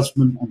minor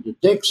adjustment on the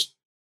text,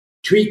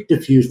 tweaked a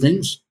few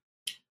things,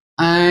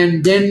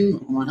 and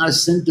then I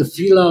sent the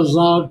feelers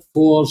out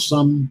for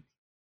some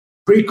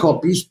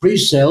pre-copies,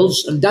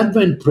 pre-sales, and that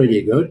went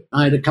pretty good.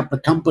 I had a couple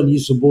of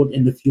companies who bought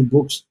in a few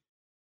books.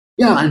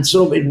 Yeah, and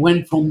so it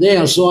went from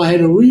there. So I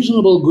had a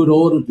reasonable good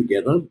order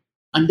together,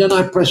 and then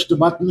I pressed the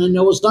button and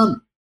it was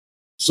done.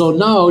 So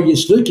now you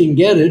still can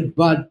get it,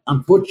 but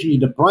unfortunately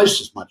the price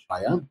is much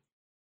higher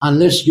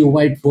unless you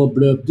wait for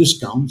blurb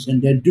discounts,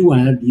 and they do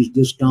have these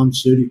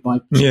discounts,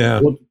 35%,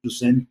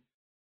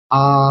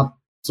 40%.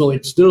 So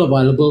it's still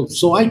available.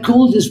 So I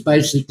call this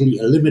basically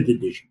a limited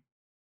edition.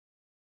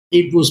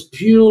 It was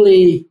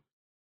purely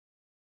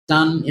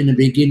done in the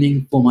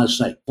beginning for my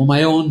sake, for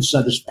my own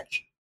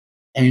satisfaction,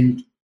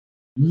 and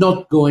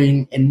not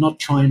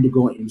trying to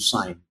go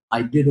insane.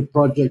 I did a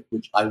project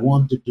which I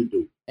wanted to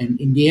do. And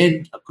in the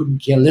end, I couldn't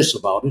care less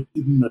about it,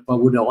 even if I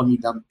would have only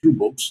done 2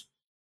 books.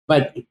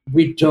 But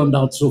we turned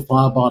out so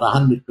far, about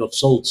 100 got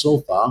sold so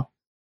far.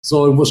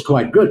 So it was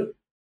quite good.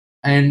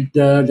 And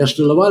they're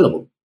still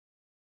available.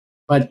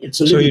 But it's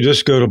So you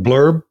just go to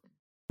Blurb?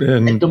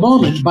 At the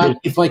moment, but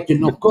if I can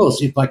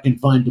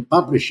find a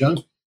publisher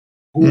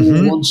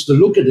who wants to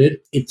look at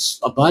it, it's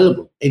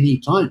available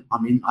anytime. I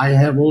mean, I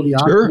have all the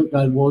artwork,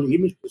 I have all the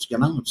images,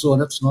 so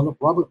that's not a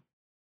problem.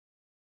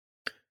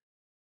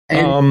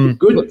 And the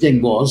good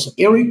thing was,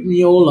 Eric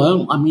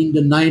Miola, I mean,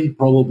 the name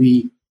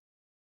probably,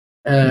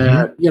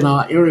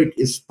 Eric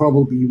is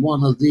probably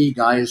one of the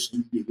guys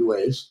in the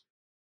US.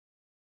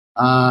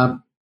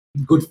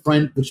 Good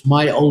friend was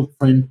my old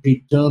friend,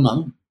 Pete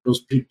Turner, because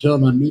Pete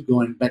Turner and me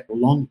going back a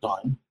long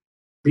time.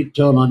 Pete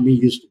Turner and me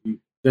used to be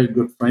very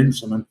good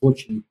friends, and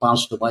unfortunately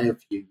passed away a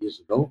few years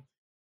ago.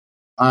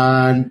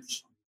 And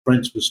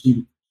friends with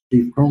Steve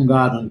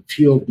Krongard and a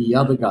few of the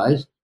other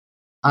guys.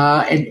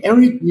 And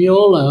Eric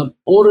Miola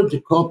ordered the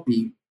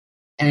copy,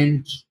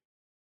 and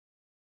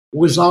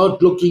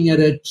without looking at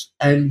it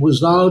and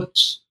without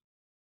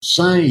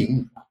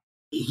saying,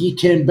 he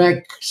came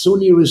back,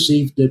 soon he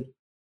received it,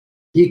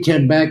 he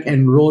came back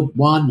and wrote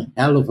one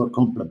hell of a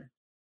compliment.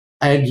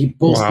 And he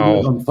posted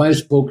it on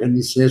Facebook, and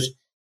he says,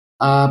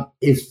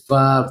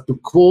 to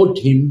quote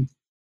him,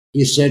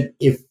 he said,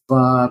 if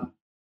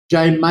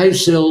Jay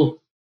Maisel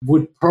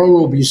would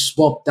probably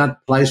swap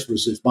that place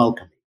with his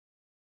balcony.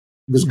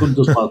 This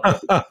Gunter's balcony.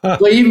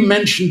 So he even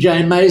mentioned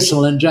Jay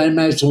Maisel, and Jay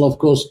Maisel, of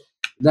course,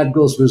 that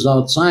goes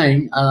without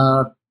saying.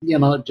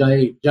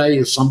 Jay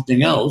is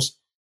something else.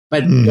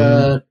 But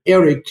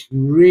Eric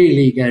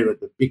really gave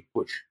it a big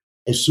push,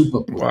 a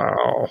super push.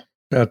 Wow,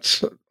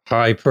 that's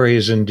high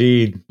praise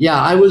indeed.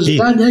 Yeah,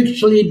 that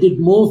actually did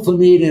more for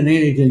me than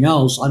anything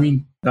else. I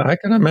mean, I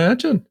can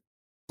imagine.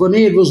 For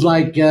me, it was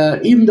like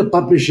even the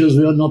publishers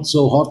were not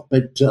so hot,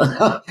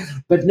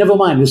 but never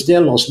mind. It's their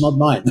loss, not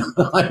mine.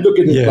 I look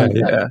at it like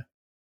that.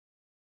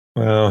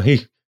 Well,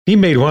 he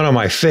made one of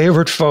my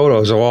favorite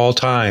photos of all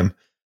time.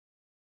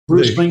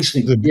 Bruce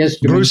Springsteen. Yes,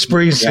 Bruce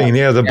Springsteen.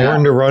 Yeah, the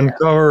Born to Run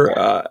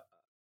cover.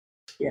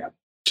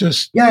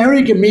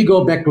 Eric and me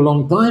go back a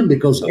long time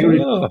because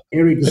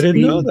Eric has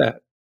know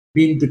that.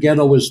 Been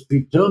together with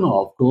Pete Turner,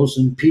 of course,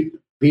 and Pete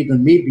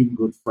and me been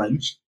good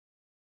friends.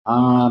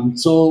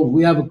 So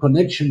we have a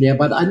connection there,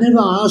 but I never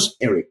asked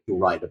Eric to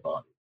write about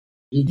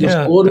it. He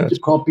just ordered the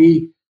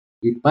copy.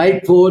 He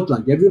paid for it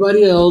like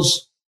everybody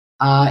else.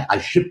 I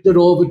shipped it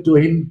over to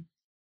him,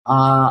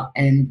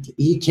 and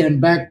he came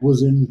back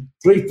within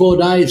 3-4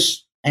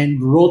 days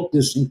and wrote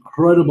this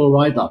incredible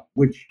write-up,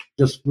 which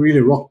just really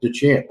rocked the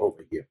chair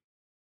over here.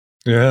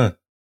 Yeah,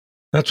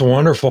 that's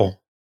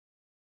wonderful.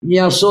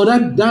 Yeah, so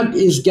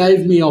that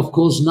gave me, of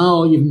course,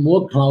 now even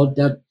more clout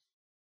that,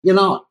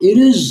 it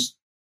is,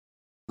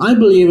 I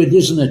believe it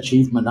is an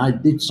achievement. I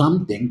did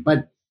something,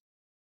 but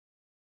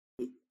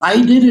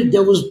I did it.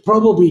 There was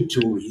probably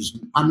 2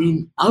 reasons. I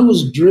mean, I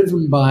was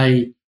driven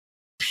by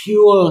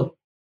pure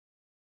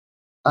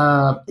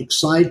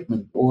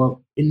excitement, or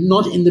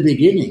not in the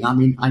beginning. I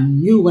mean, I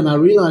knew when I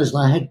realized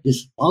I had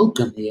this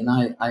balcony, and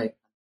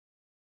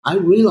I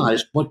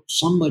realized what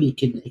you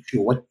can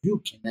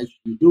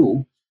actually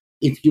do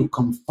if you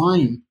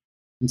confine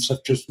in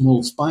such a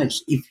small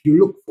space, if you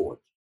look for it,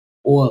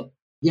 or,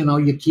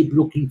 you keep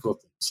looking for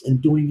things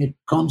and doing it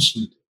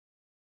constantly.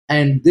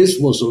 And this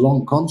was a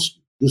long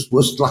constant. This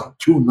was like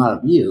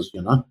 2.5 years,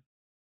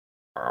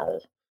 Wow.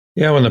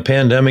 Yeah, when the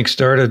pandemic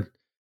started,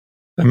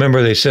 I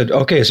remember they said,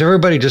 okay, so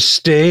everybody just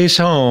stays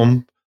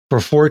home for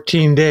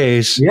 14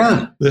 days.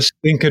 Yeah. This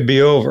thing could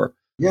be over.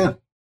 Yeah.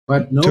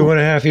 But no.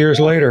 2.5 years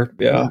later.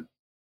 Yeah.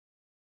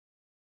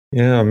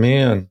 Yeah,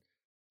 man.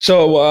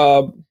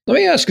 So let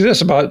me ask you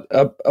this about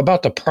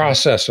the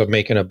process of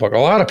making a book. A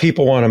lot of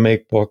people want to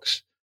make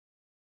books,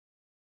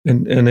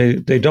 and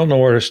they don't know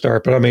where to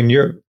start. But I mean,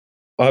 you're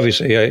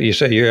obviously, you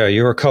say,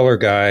 you're a color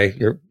guy.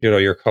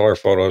 Your color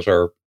photos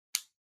are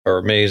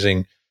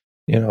amazing.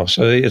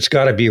 So it's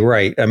got to be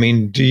right. I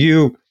mean,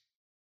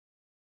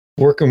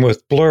 working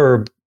with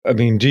Blurb, I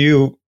mean, do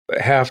you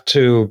have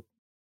to,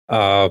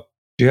 do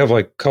you have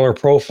like color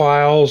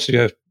profiles? Do you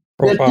have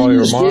profile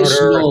your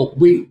monitor?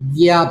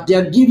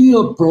 They'll give you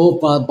a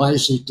profile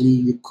basically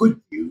you could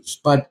use,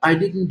 but I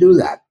didn't do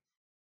that.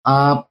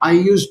 I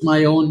used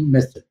my own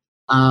method.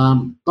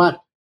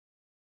 But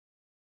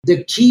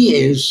the key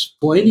is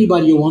for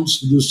anybody who wants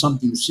to do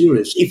something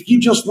serious, if you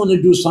just want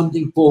to do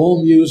something for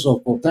home use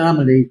or for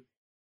family,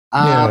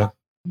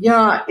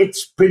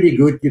 it's pretty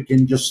good. You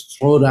can just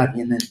throw that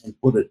in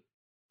and put it.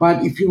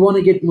 But if you want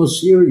to get more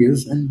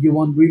serious and you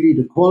want really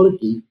the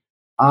quality,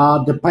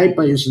 the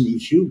paper is an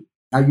issue.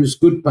 I use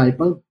good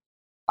paper.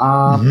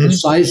 The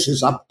size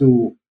is up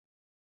to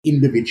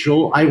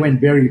individual. I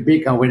went very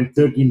big. I went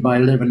 13 by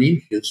 11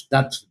 inches.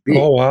 That's big.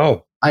 Oh,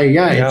 wow.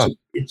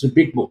 It's a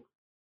big book.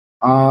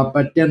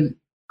 But then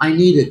I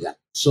needed that.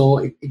 So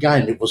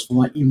again, it was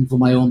even for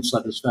my own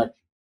satisfaction.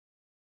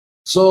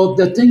 So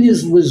the thing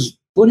is, with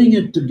putting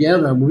it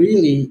together,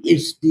 really,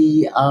 is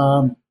you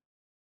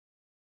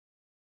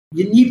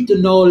need to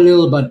know a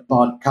little bit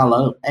about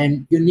color,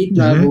 and you need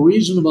to have a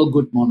reasonable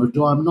good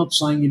monitor. I'm not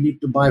saying you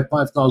need to buy a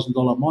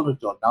 $5,000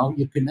 monitor now.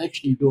 You can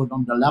actually do it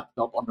on the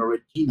laptop, on the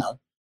Retina.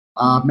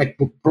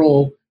 MacBook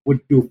Pro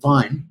would do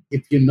fine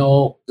if you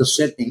know the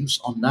settings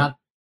on that.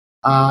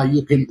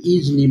 You can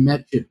easily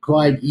match it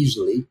quite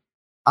easily.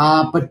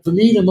 But for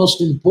me, the most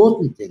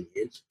important thing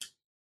is,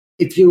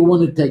 if you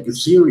want to take it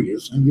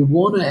serious and you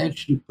want to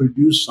actually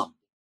produce something,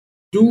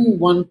 do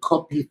one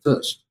copy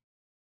first.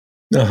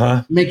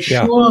 Make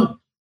sure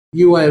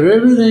you have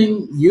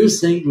everything you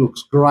think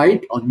looks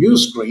great on your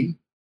screen,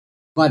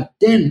 but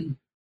then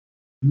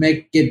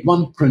get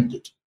one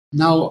printed.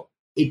 Now,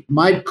 it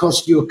might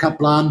cost you a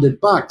couple of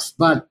 $100,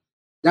 but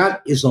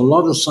that is a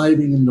lot of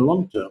saving in the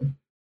long term.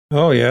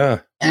 Oh,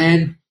 yeah.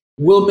 And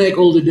will make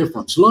all the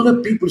difference. A lot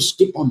of people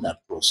skip on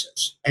that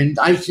process, and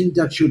I think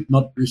that should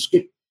not be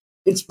skipped.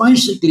 It's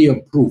basically a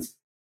proof.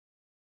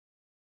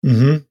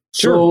 Sure.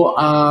 So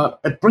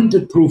a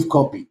printed proof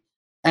copy.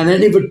 And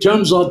then if it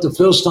turns out the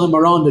first time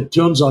around, it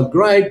turns out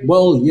great,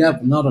 well, you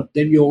have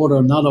then you order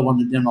another one,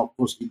 and then, of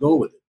course, you go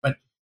with it. But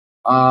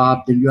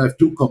then you have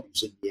two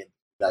copies in the end of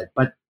the day.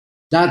 But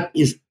that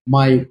is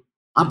I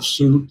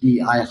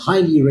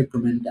highly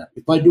recommend that.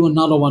 If I do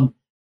another one,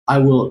 I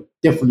will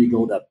definitely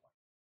go that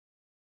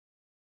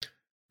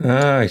way.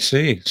 I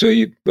see. So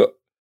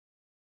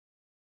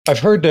I've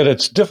heard that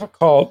it's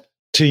difficult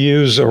to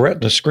use a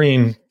Retina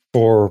screen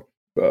for,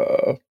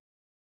 when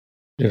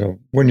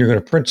you're going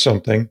to print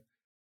something.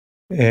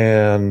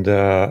 And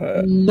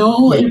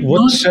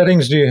what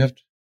settings do you have?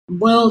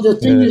 Well, the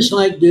thing is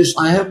like this.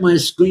 I have my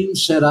screen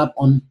set up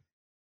on,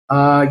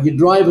 you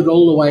drive it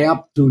all the way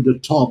up to the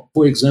top.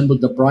 For example,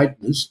 the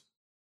brightness.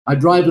 I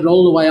drive it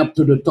all the way up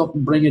to the top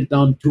and bring it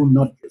down 2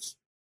 notches.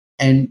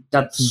 And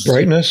that's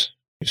brightness,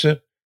 you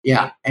said?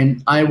 Yeah,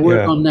 and I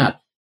work on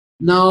that.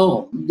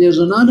 Now, there's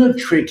another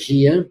trick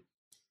here.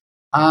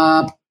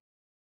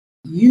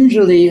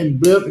 Usually in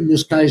Blurb, in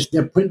this case,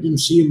 they're printing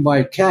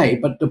CMYK,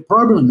 but the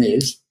problem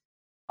is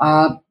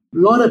a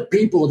lot of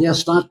people, they'll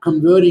start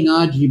converting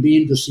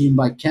RGB into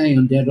CMYK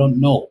and they don't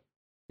know.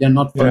 They're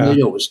not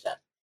familiar with that.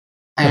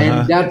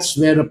 And that's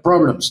where the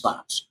problem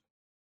starts.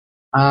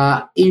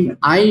 I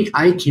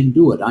can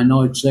do it. I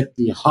know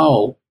exactly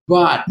how.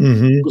 But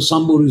for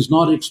somebody who's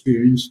not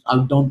experienced, I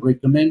don't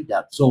recommend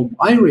that. So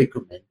my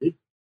recommendation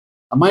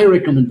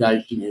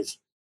is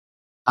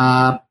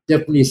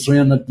definitely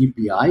 300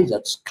 dpi.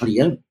 That's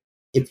clear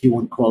if you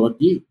want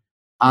quality.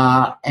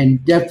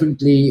 And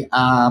definitely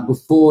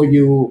before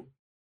you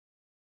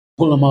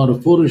pull them out of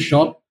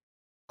Photoshop,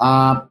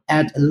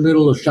 add a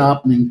little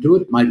sharpening to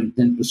it, maybe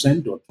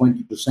 10% or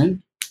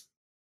 20%.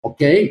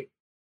 Okay.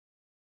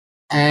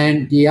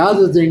 And the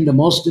other thing, the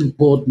most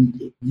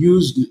important,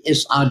 use the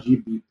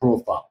sRGB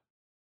profile.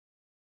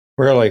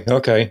 Really?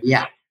 Okay.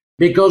 Yeah.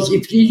 Because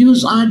if you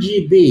use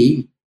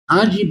RGB,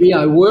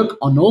 I work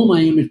on all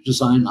my image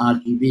design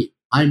RGB.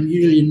 I'm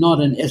usually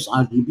not an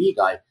sRGB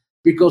guy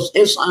because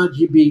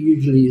sRGB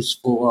usually is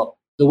for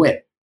the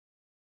web.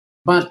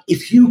 But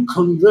if you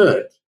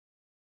convert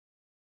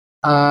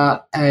a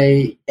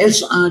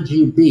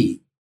sRGB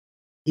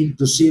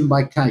into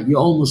CMYK, you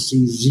almost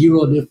see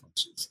zero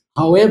differences.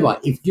 However,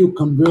 if you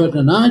convert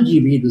an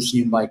RGB to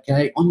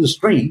CMYK on the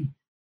screen,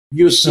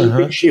 you see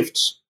big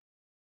shifts.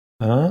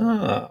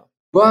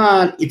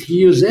 But if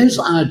you use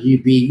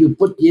sRGB, you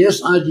put the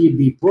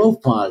sRGB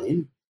profile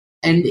in,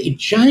 and it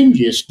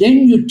changes.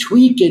 Then you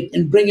tweak it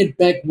and bring it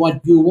back what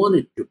you want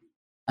it to be.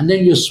 And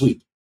then you're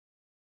sweet.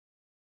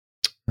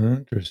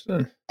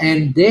 Interesting.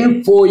 And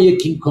therefore, you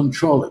can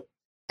control it.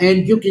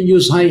 And you can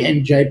use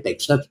high-end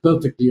JPEGs. That's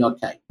perfectly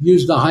okay.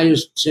 Use the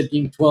highest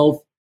setting,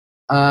 12.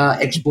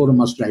 Export them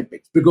as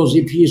JPEGs. Because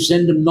if you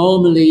send them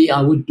normally,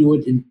 I would do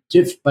it in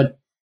TIFF, but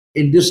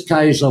in this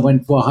case, I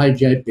went for high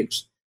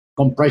JPEGs.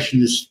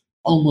 Compression is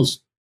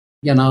almost,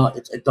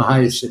 it's at the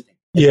highest setting.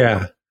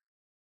 Yeah.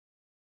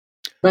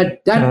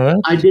 But that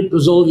I did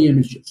with all the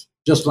images,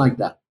 just like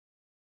that.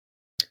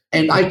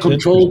 And I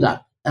controlled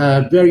that.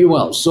 very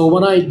well. So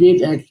what I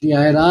did actually,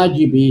 I had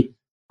RGB.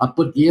 I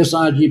put the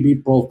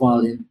sRGB profile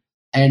in,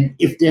 and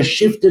if they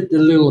shifted a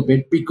little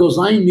bit, because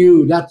I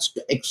knew that's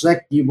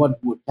exactly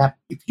what would happen.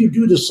 If you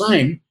do the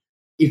same,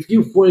 if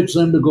you, for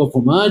example, go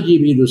from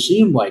RGB to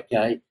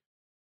CMYK,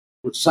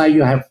 let's say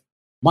you have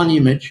one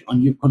image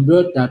and you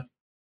convert that,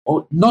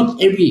 or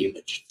not every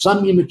image.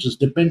 Some images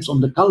depends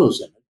on the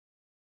colors in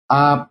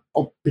it,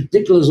 or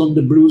particulars on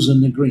the blues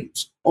and the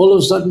greens. All of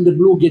a sudden, the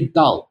blue get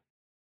dull.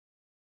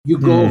 You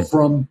go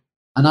from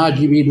an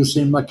RGB to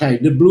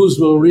CMYK. The blues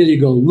will really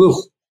go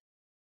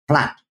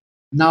flat.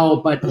 Now,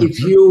 but if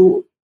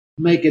you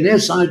make an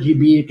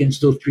sRGB, you can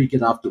still tweak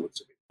it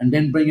afterwards and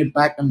then bring it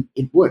back, and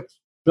it works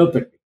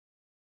perfectly.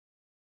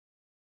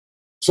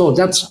 So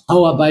that's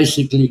how I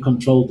basically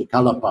control the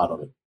color part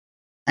of it.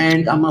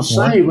 And I must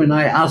say, when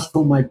I asked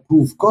for my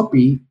proof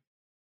copy,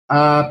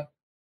 I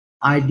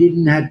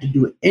didn't have to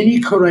do any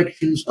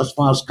corrections as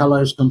far as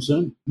color is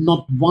concerned,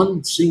 not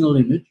one single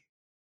image.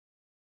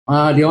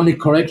 The only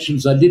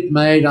corrections I did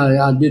make,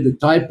 I did a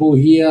typo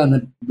here and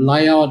a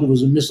layout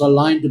was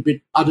misaligned a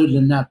bit. Other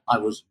than that, I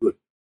was good.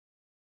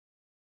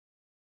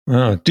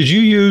 Did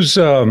you use,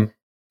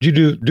 did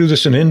you do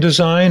this in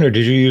InDesign, or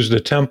did you use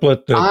the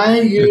template that I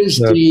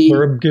used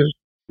Blurb gives?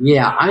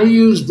 Yeah, I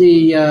used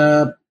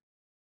the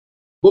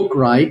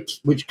Bookright,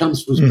 which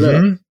comes with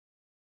Blurb.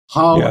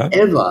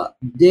 However,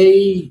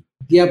 they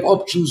have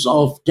options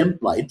of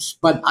templates,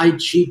 but I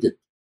cheated.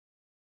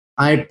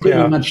 I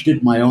pretty much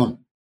did my own.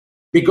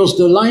 Because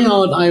the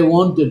layout I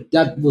wanted,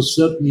 that was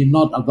certainly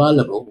not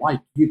available.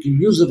 Like, you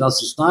can use it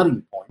as a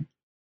starting point,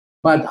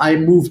 but I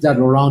moved that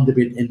around a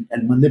bit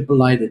and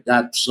manipulated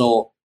that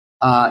so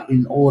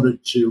in order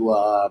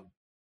to,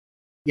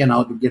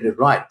 to get it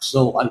right.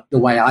 So the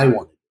way I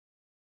wanted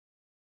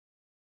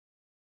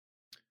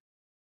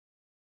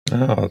it.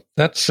 Oh,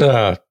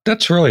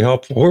 that's really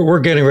helpful.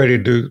 We're getting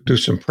ready to do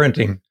some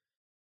printing,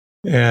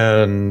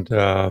 and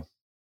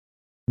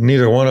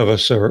neither one of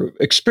us are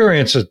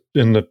experienced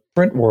in the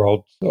print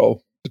world,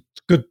 so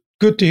it's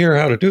good to hear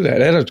how to do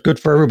that, and it's good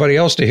for everybody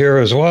else to hear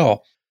as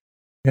well.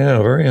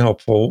 Yeah, very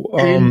helpful.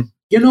 And,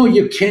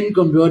 you can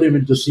convert them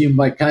into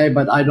CMYK,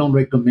 but I don't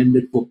recommend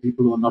it for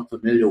people who are not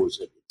familiar with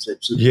it.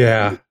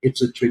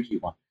 It's a tricky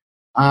one.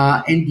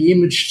 And the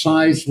image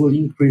size will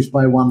increase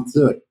by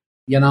 1/3.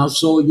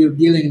 So you're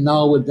dealing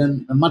now with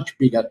then a much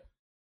bigger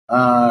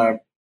file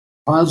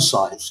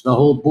size. The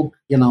whole book,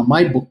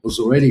 my book was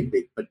already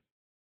big, but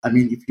I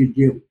mean, if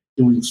you're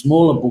doing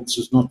smaller books,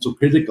 it's not so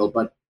critical.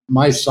 But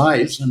my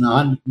size and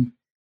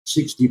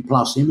 160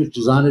 plus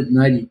images,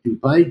 182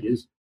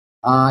 pages,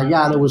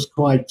 that was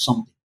quite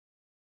something.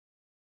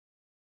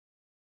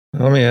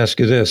 Let me ask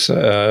you this: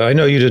 I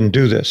know you didn't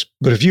do this,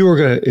 but if you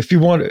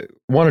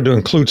wanted to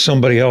include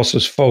somebody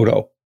else's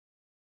photo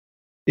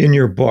in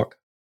your book,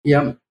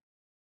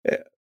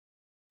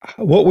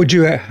 what would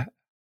you?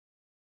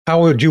 How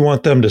would you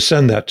want them to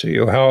send that to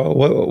you?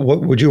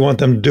 What would you want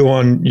them to do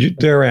on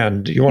their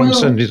end? Do you want to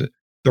send you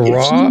the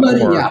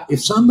raw?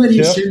 If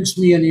somebody sends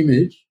me an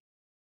image,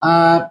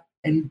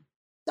 and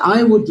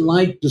I would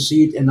like to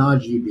see it in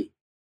RGB,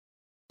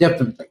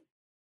 definitely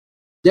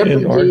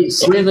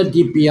 300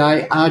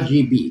 dpi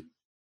RGB.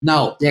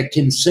 Now they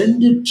can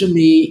send it to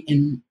me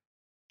in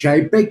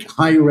JPEG,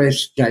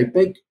 high-res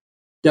JPEG,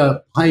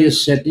 the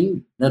highest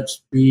setting.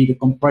 That's be the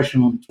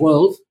compression on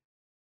 12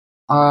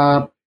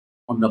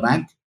 on the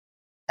back.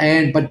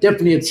 But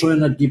definitely at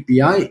 300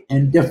 dpi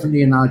and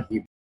definitely in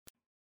RGB.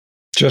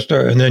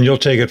 And then you'll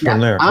take it from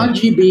there.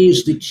 RGB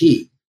is the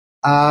key.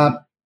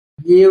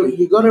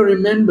 You got to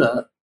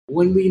remember,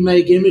 when we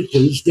make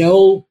images, they're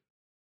all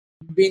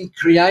been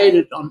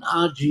created on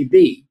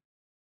RGB,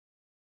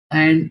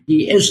 and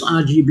the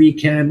sRGB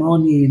came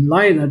only in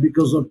later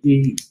because of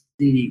the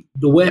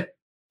web,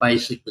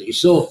 basically.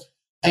 So,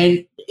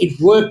 and it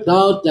worked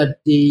out that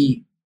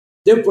the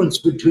difference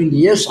between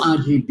the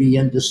sRGB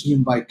and the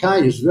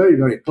CMYK is very,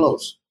 very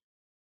close.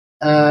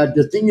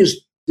 The thing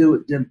is,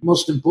 the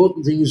most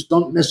important thing is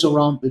don't mess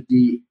around with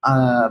the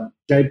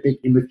JPEG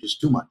images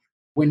too much.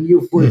 When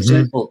you, for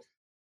example,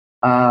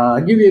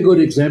 I'll give you a good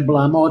example.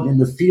 I'm out in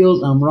the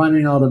field, I'm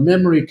running out of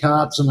memory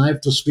cards, and I have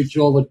to switch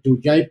over to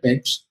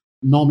JPEGs.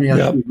 Normally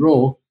I should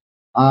RAW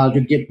to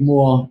get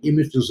more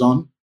images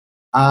on.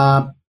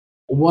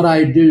 What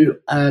I do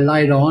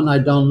later on, I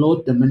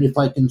download them, and if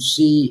I can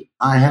see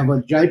I have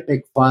a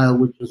JPEG file,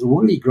 which is a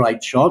really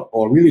great shot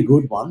or a really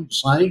good one,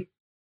 say,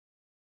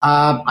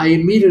 I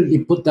immediately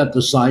put that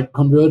aside,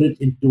 convert it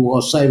into,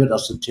 or save it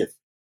as a TIFF.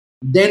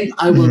 Then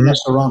I will mess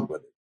around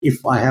with it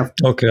if I have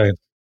to. Okay.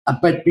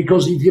 But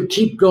because if you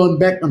keep going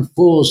back and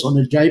forth on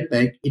a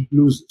JPEG, it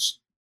loses.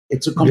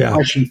 It's a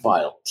compression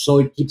file, so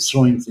it keeps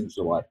throwing things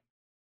away.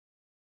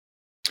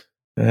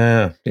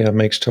 Yeah, it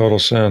makes total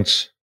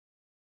sense.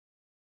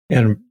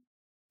 And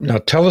now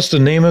tell us the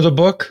name of the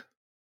book.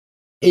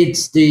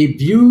 It's the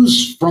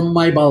Views from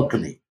My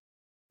Balcony.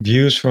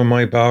 Views from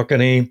My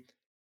Balcony.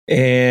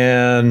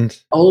 And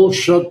all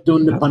shot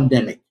during the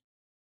pandemic.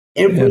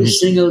 Every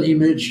single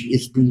image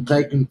is been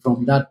taken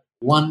from that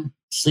one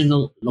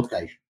single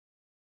location.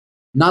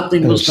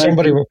 Nothing was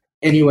somebody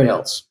anywhere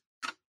else.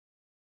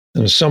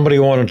 And if somebody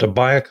wanted to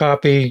buy a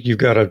copy, you've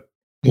got a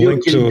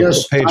link to a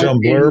page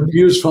on Blurb.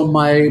 Views from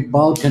my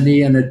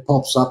balcony, and it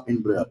pops up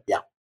in Blurb. Yeah.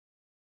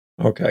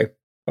 Okay.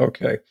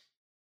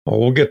 Well,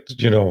 we'll get,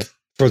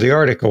 for the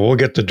article, we'll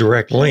get the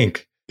direct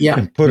link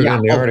and put it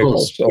in the article.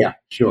 So yeah,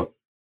 sure.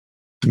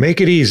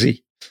 Make it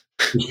easy.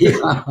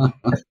 Yeah.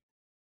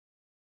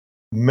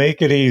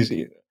 Make it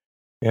easy.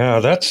 Yeah,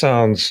 that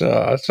sounds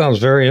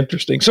very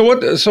interesting. So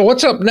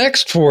what's up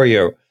next for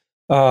you?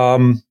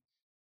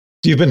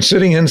 You've been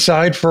sitting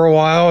inside for a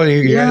while.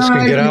 You guys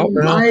can get out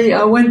now?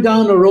 I went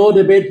down the road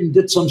a bit and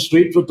did some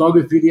street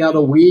photography the other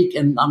week,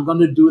 and I'm going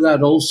to do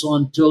that also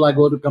until I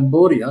go to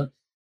Cambodia.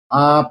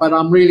 But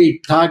I'm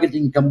really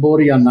targeting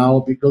Cambodia now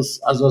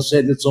because, as I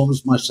said, it's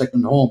almost my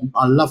second home.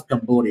 I love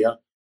Cambodia,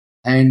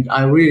 and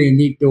I really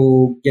need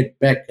to get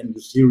back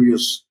into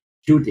serious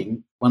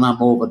shooting when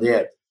I'm over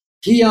there.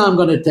 Here, I'm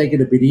going to take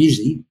it a bit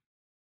easy,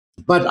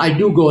 but I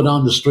do go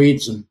down the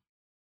streets and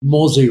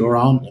mosey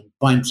around and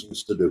find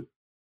things to do.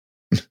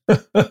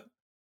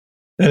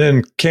 And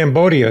in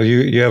Cambodia,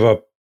 you have a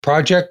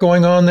project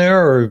going on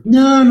there, or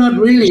no, not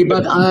really.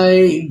 But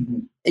I've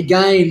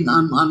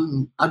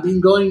been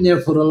going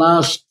there for the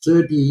last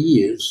 30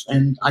 years,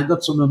 and I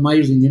got some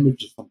amazing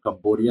images from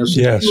Cambodia.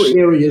 Yes.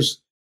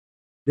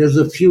 There's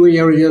a few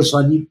areas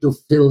I need to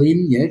fill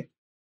in yet,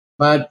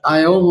 but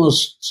I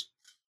almost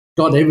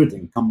got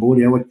everything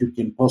Cambodia what you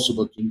can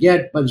possibly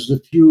get. But there's a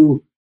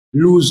few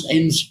loose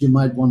ends, you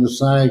might want to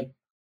say.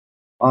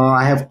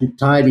 I have to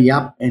tidy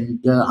up, and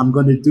I'm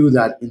going to do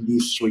that in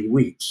these 3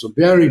 weeks. So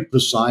very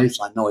precise.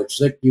 I know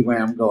exactly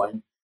where I'm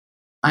going.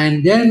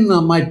 And then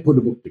I might put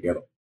a book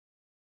together.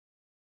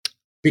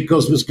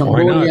 Because with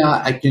Cambodia,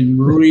 I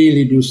can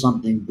really do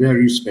something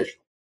very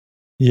special.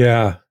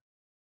 Yeah.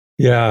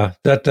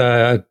 That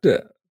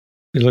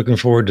be looking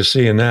forward to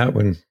seeing that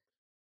when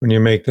you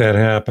make that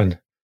happen.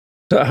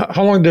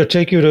 How long did it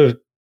take you to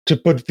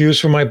put views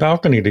from my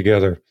balcony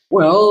together?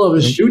 Well, I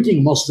was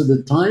shooting most of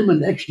the time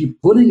and actually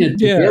putting it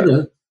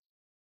together.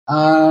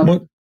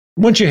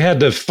 Once you had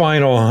the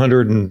final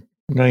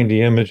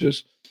 190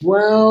 images.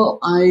 Well,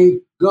 I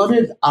got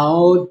it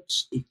out.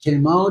 It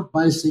came out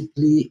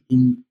basically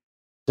in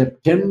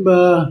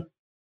September.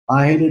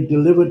 I had it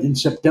delivered in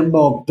September,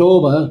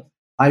 October.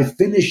 I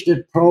finished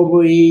it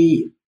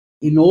probably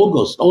in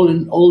August, all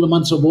the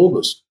months of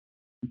August,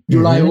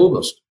 July,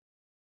 August.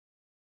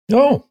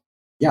 Oh,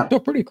 yeah. So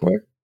pretty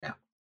quick. Yeah.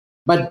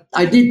 But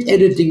I did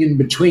editing in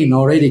between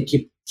already,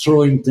 keep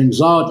throwing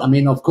things out. I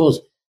mean, of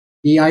course,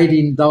 the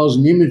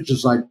 18,000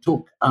 images I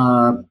took,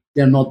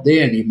 they're not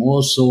there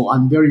anymore. So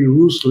I'm very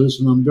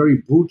ruthless and I'm very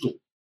brutal.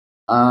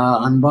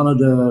 I'm one of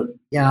the,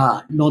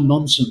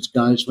 no-nonsense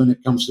guys when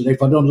it comes to that.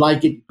 If I don't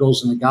like it, it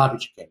goes in the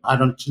garbage can. I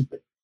don't keep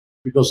it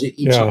because it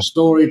eats up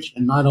storage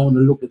and I don't want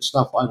to look at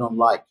stuff I don't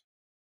like.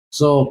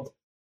 So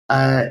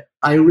I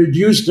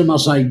reduce them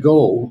as I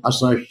go,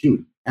 as I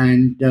shoot.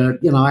 And,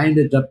 I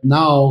ended up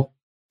now,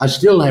 I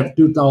still have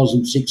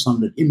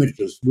 2,600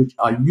 images, which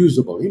are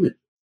usable images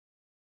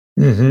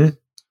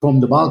from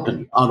the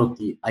balcony out of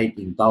the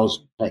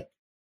 18,000 take.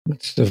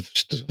 That's a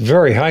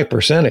very high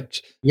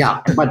percentage.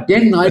 Yeah, but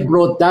then I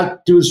brought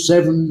that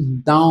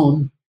 2.7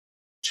 down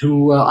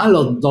to, I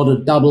love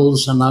dotted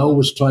doubles, and I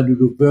always try to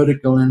do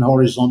vertical and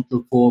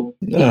horizontal for,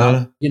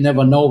 you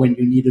never know when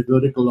you need a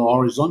vertical or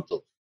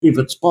horizontal, if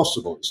it's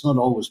possible. It's not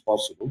always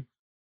possible.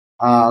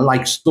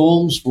 Like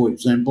storms, for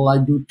example, I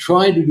do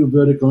try to do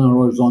vertical and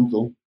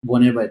horizontal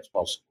whenever it's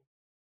possible.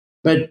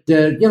 But,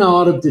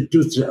 out of the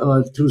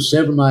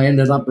 2.7, I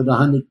ended up with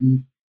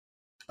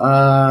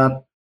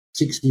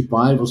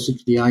 165 or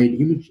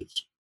 68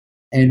 images.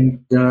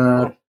 And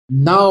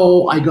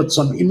now I got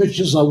some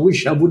images. I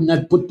wish I wouldn't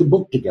have put the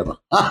book together.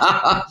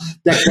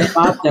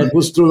 That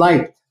was too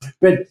late.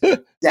 But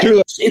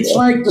it's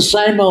like the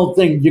same old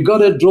thing. You got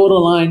to draw the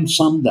line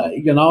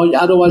someday,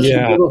 otherwise you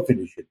never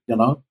finish it,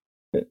 But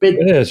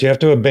it is. You have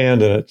to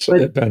abandon it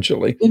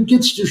eventually. It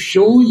gets to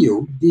show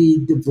you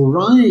the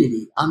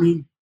variety. I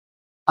mean,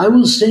 I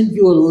will send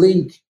you a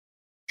link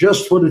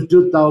just for the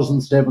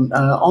 2007,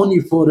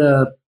 only for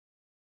the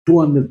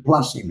 200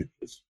 plus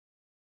images.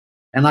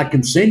 And I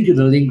can send you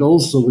the link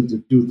also with the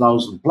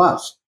 2000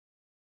 plus.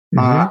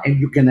 And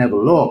you can have a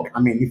look. I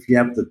mean, if you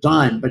have the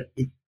time, but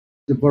the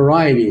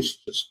variety is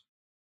just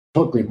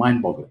totally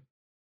mind-boggling.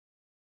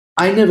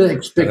 I never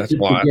expected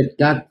to get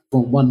that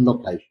from one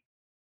location.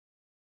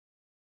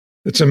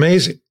 It's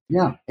amazing.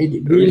 Yeah,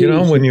 it really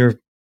is. when you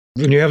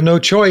have no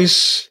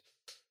choice,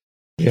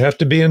 you have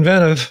to be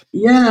inventive.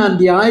 Yeah, and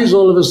the eyes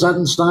all of a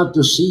sudden start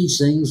to see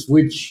things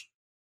which,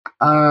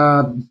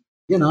 I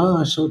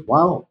thought,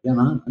 wow,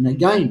 And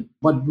again,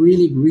 what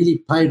really,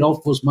 really paid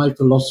off was my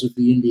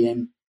philosophy in the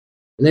end.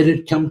 Let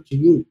it come to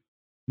you,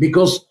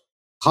 because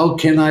how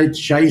can I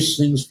chase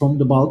things from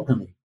the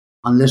balcony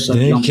unless I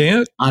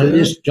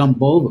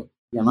jump over?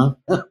 That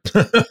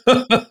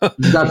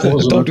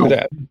wasn't Don't do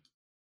that.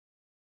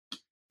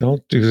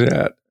 Don't do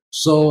that.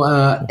 So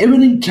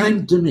everything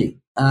came to me,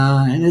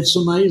 and it's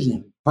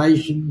amazing.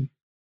 Patient,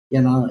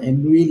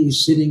 and really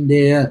sitting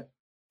there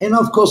And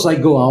of course, I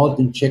go out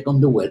and check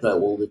on the weather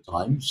all the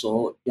time.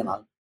 So,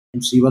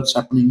 and see what's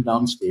happening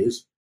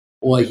downstairs,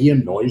 or I hear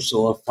noise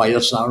or fire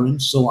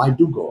sirens. So I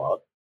do go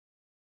out.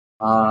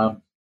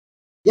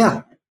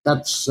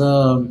 That's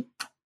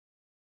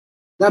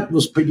that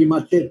was pretty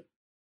much it.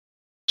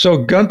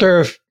 So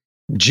Gunther,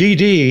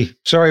 GD,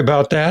 sorry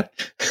about that.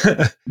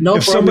 No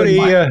if problem.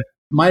 Somebody,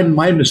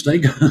 my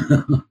mistake.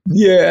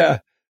 Yeah,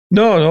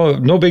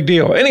 no big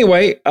deal.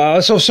 Anyway,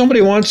 so if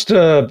somebody wants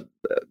to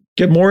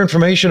get more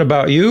information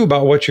about you,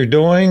 about what you're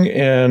doing,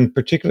 and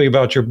particularly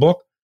about your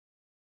book,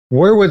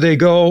 where would they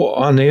go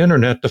on the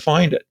internet to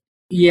find it?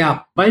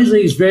 Yeah,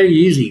 basically it's very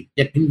easy.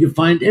 You can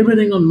find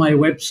everything on my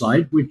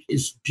website, which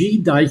is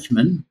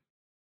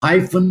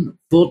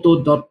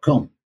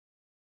gdeichmann-photo.com.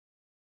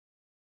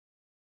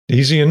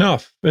 Easy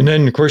enough. And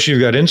then, of course,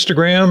 you've got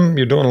Instagram.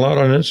 You're doing a lot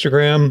on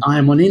Instagram.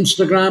 I'm on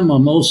Instagram.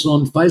 I'm also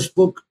on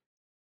Facebook.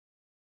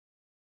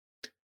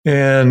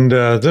 And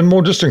then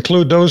we'll just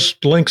include those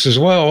links as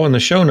well in the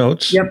show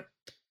notes. Yep.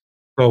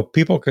 So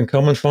people can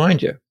come and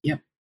find you.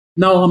 Yep.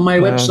 Now, on my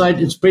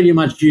website, it's pretty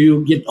much,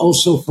 you get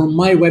also from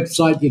my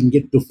website, you can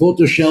get the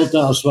Photo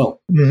Shelter as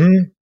well.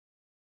 Mm-hmm.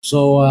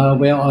 So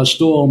where I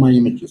store all my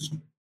images.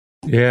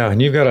 Yeah,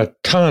 and you've got a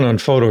ton on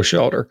Photo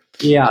Shelter.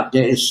 Yeah,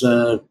 there's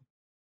a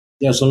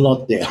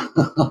lot there.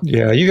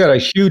 Yeah, you got a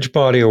huge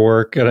body of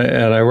work, and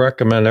I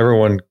recommend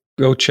everyone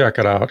go check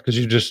it out, because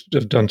you just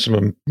have done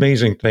some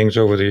amazing things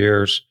over the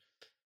years.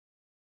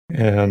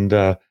 And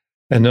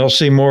they'll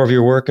see more of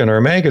your work in our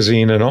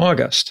magazine in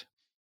August.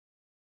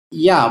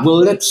 Yeah,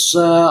 well,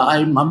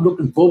 I'm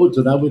looking forward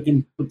to that. We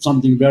can put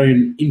something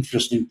very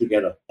interesting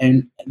together.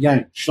 And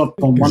again, shot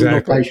from one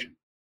location,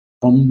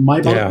 from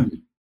my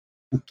balcony.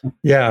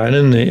 Yeah,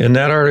 and in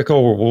that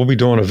article, we'll be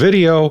doing a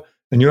video,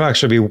 and you'll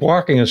actually be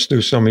walking us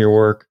through some of your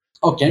work.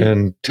 Okay.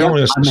 And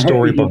telling us the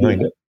story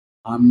behind it.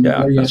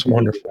 That's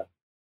wonderful.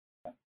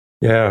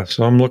 Yeah,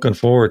 so I'm looking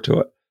forward to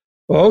it.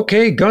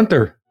 Okay,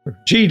 Gunther,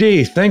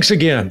 GD, thanks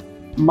again.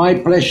 My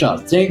pleasure.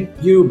 Thank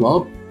you,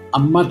 Bob.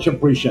 I'm much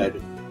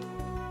appreciated.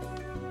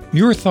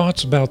 Your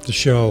thoughts about the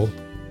show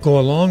go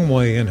a long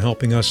way in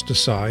helping us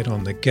decide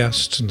on the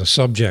guests and the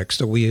subjects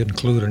that we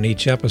include in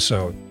each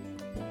episode.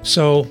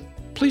 So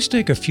please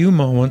take a few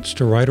moments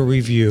to write a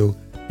review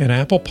in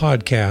Apple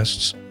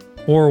Podcasts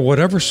or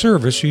whatever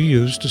service you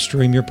use to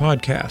stream your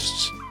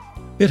podcasts.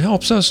 It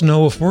helps us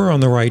know if we're on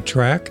the right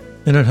track,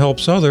 and it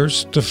helps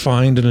others to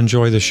find and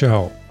enjoy the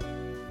show.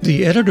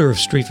 The editor of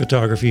Street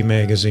Photography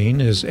Magazine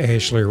is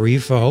Ashley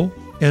Refo,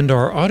 and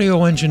our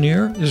audio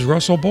engineer is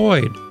Russell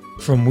Boyd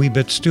from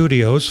Weebit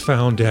Studios,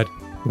 found at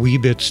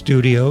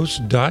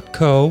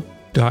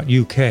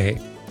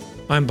weebitstudios.co.uk.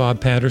 I'm Bob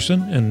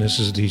Patterson, and this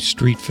is the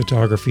Street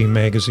Photography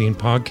Magazine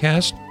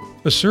podcast,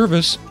 a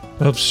service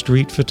of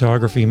Street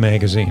Photography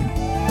Magazine.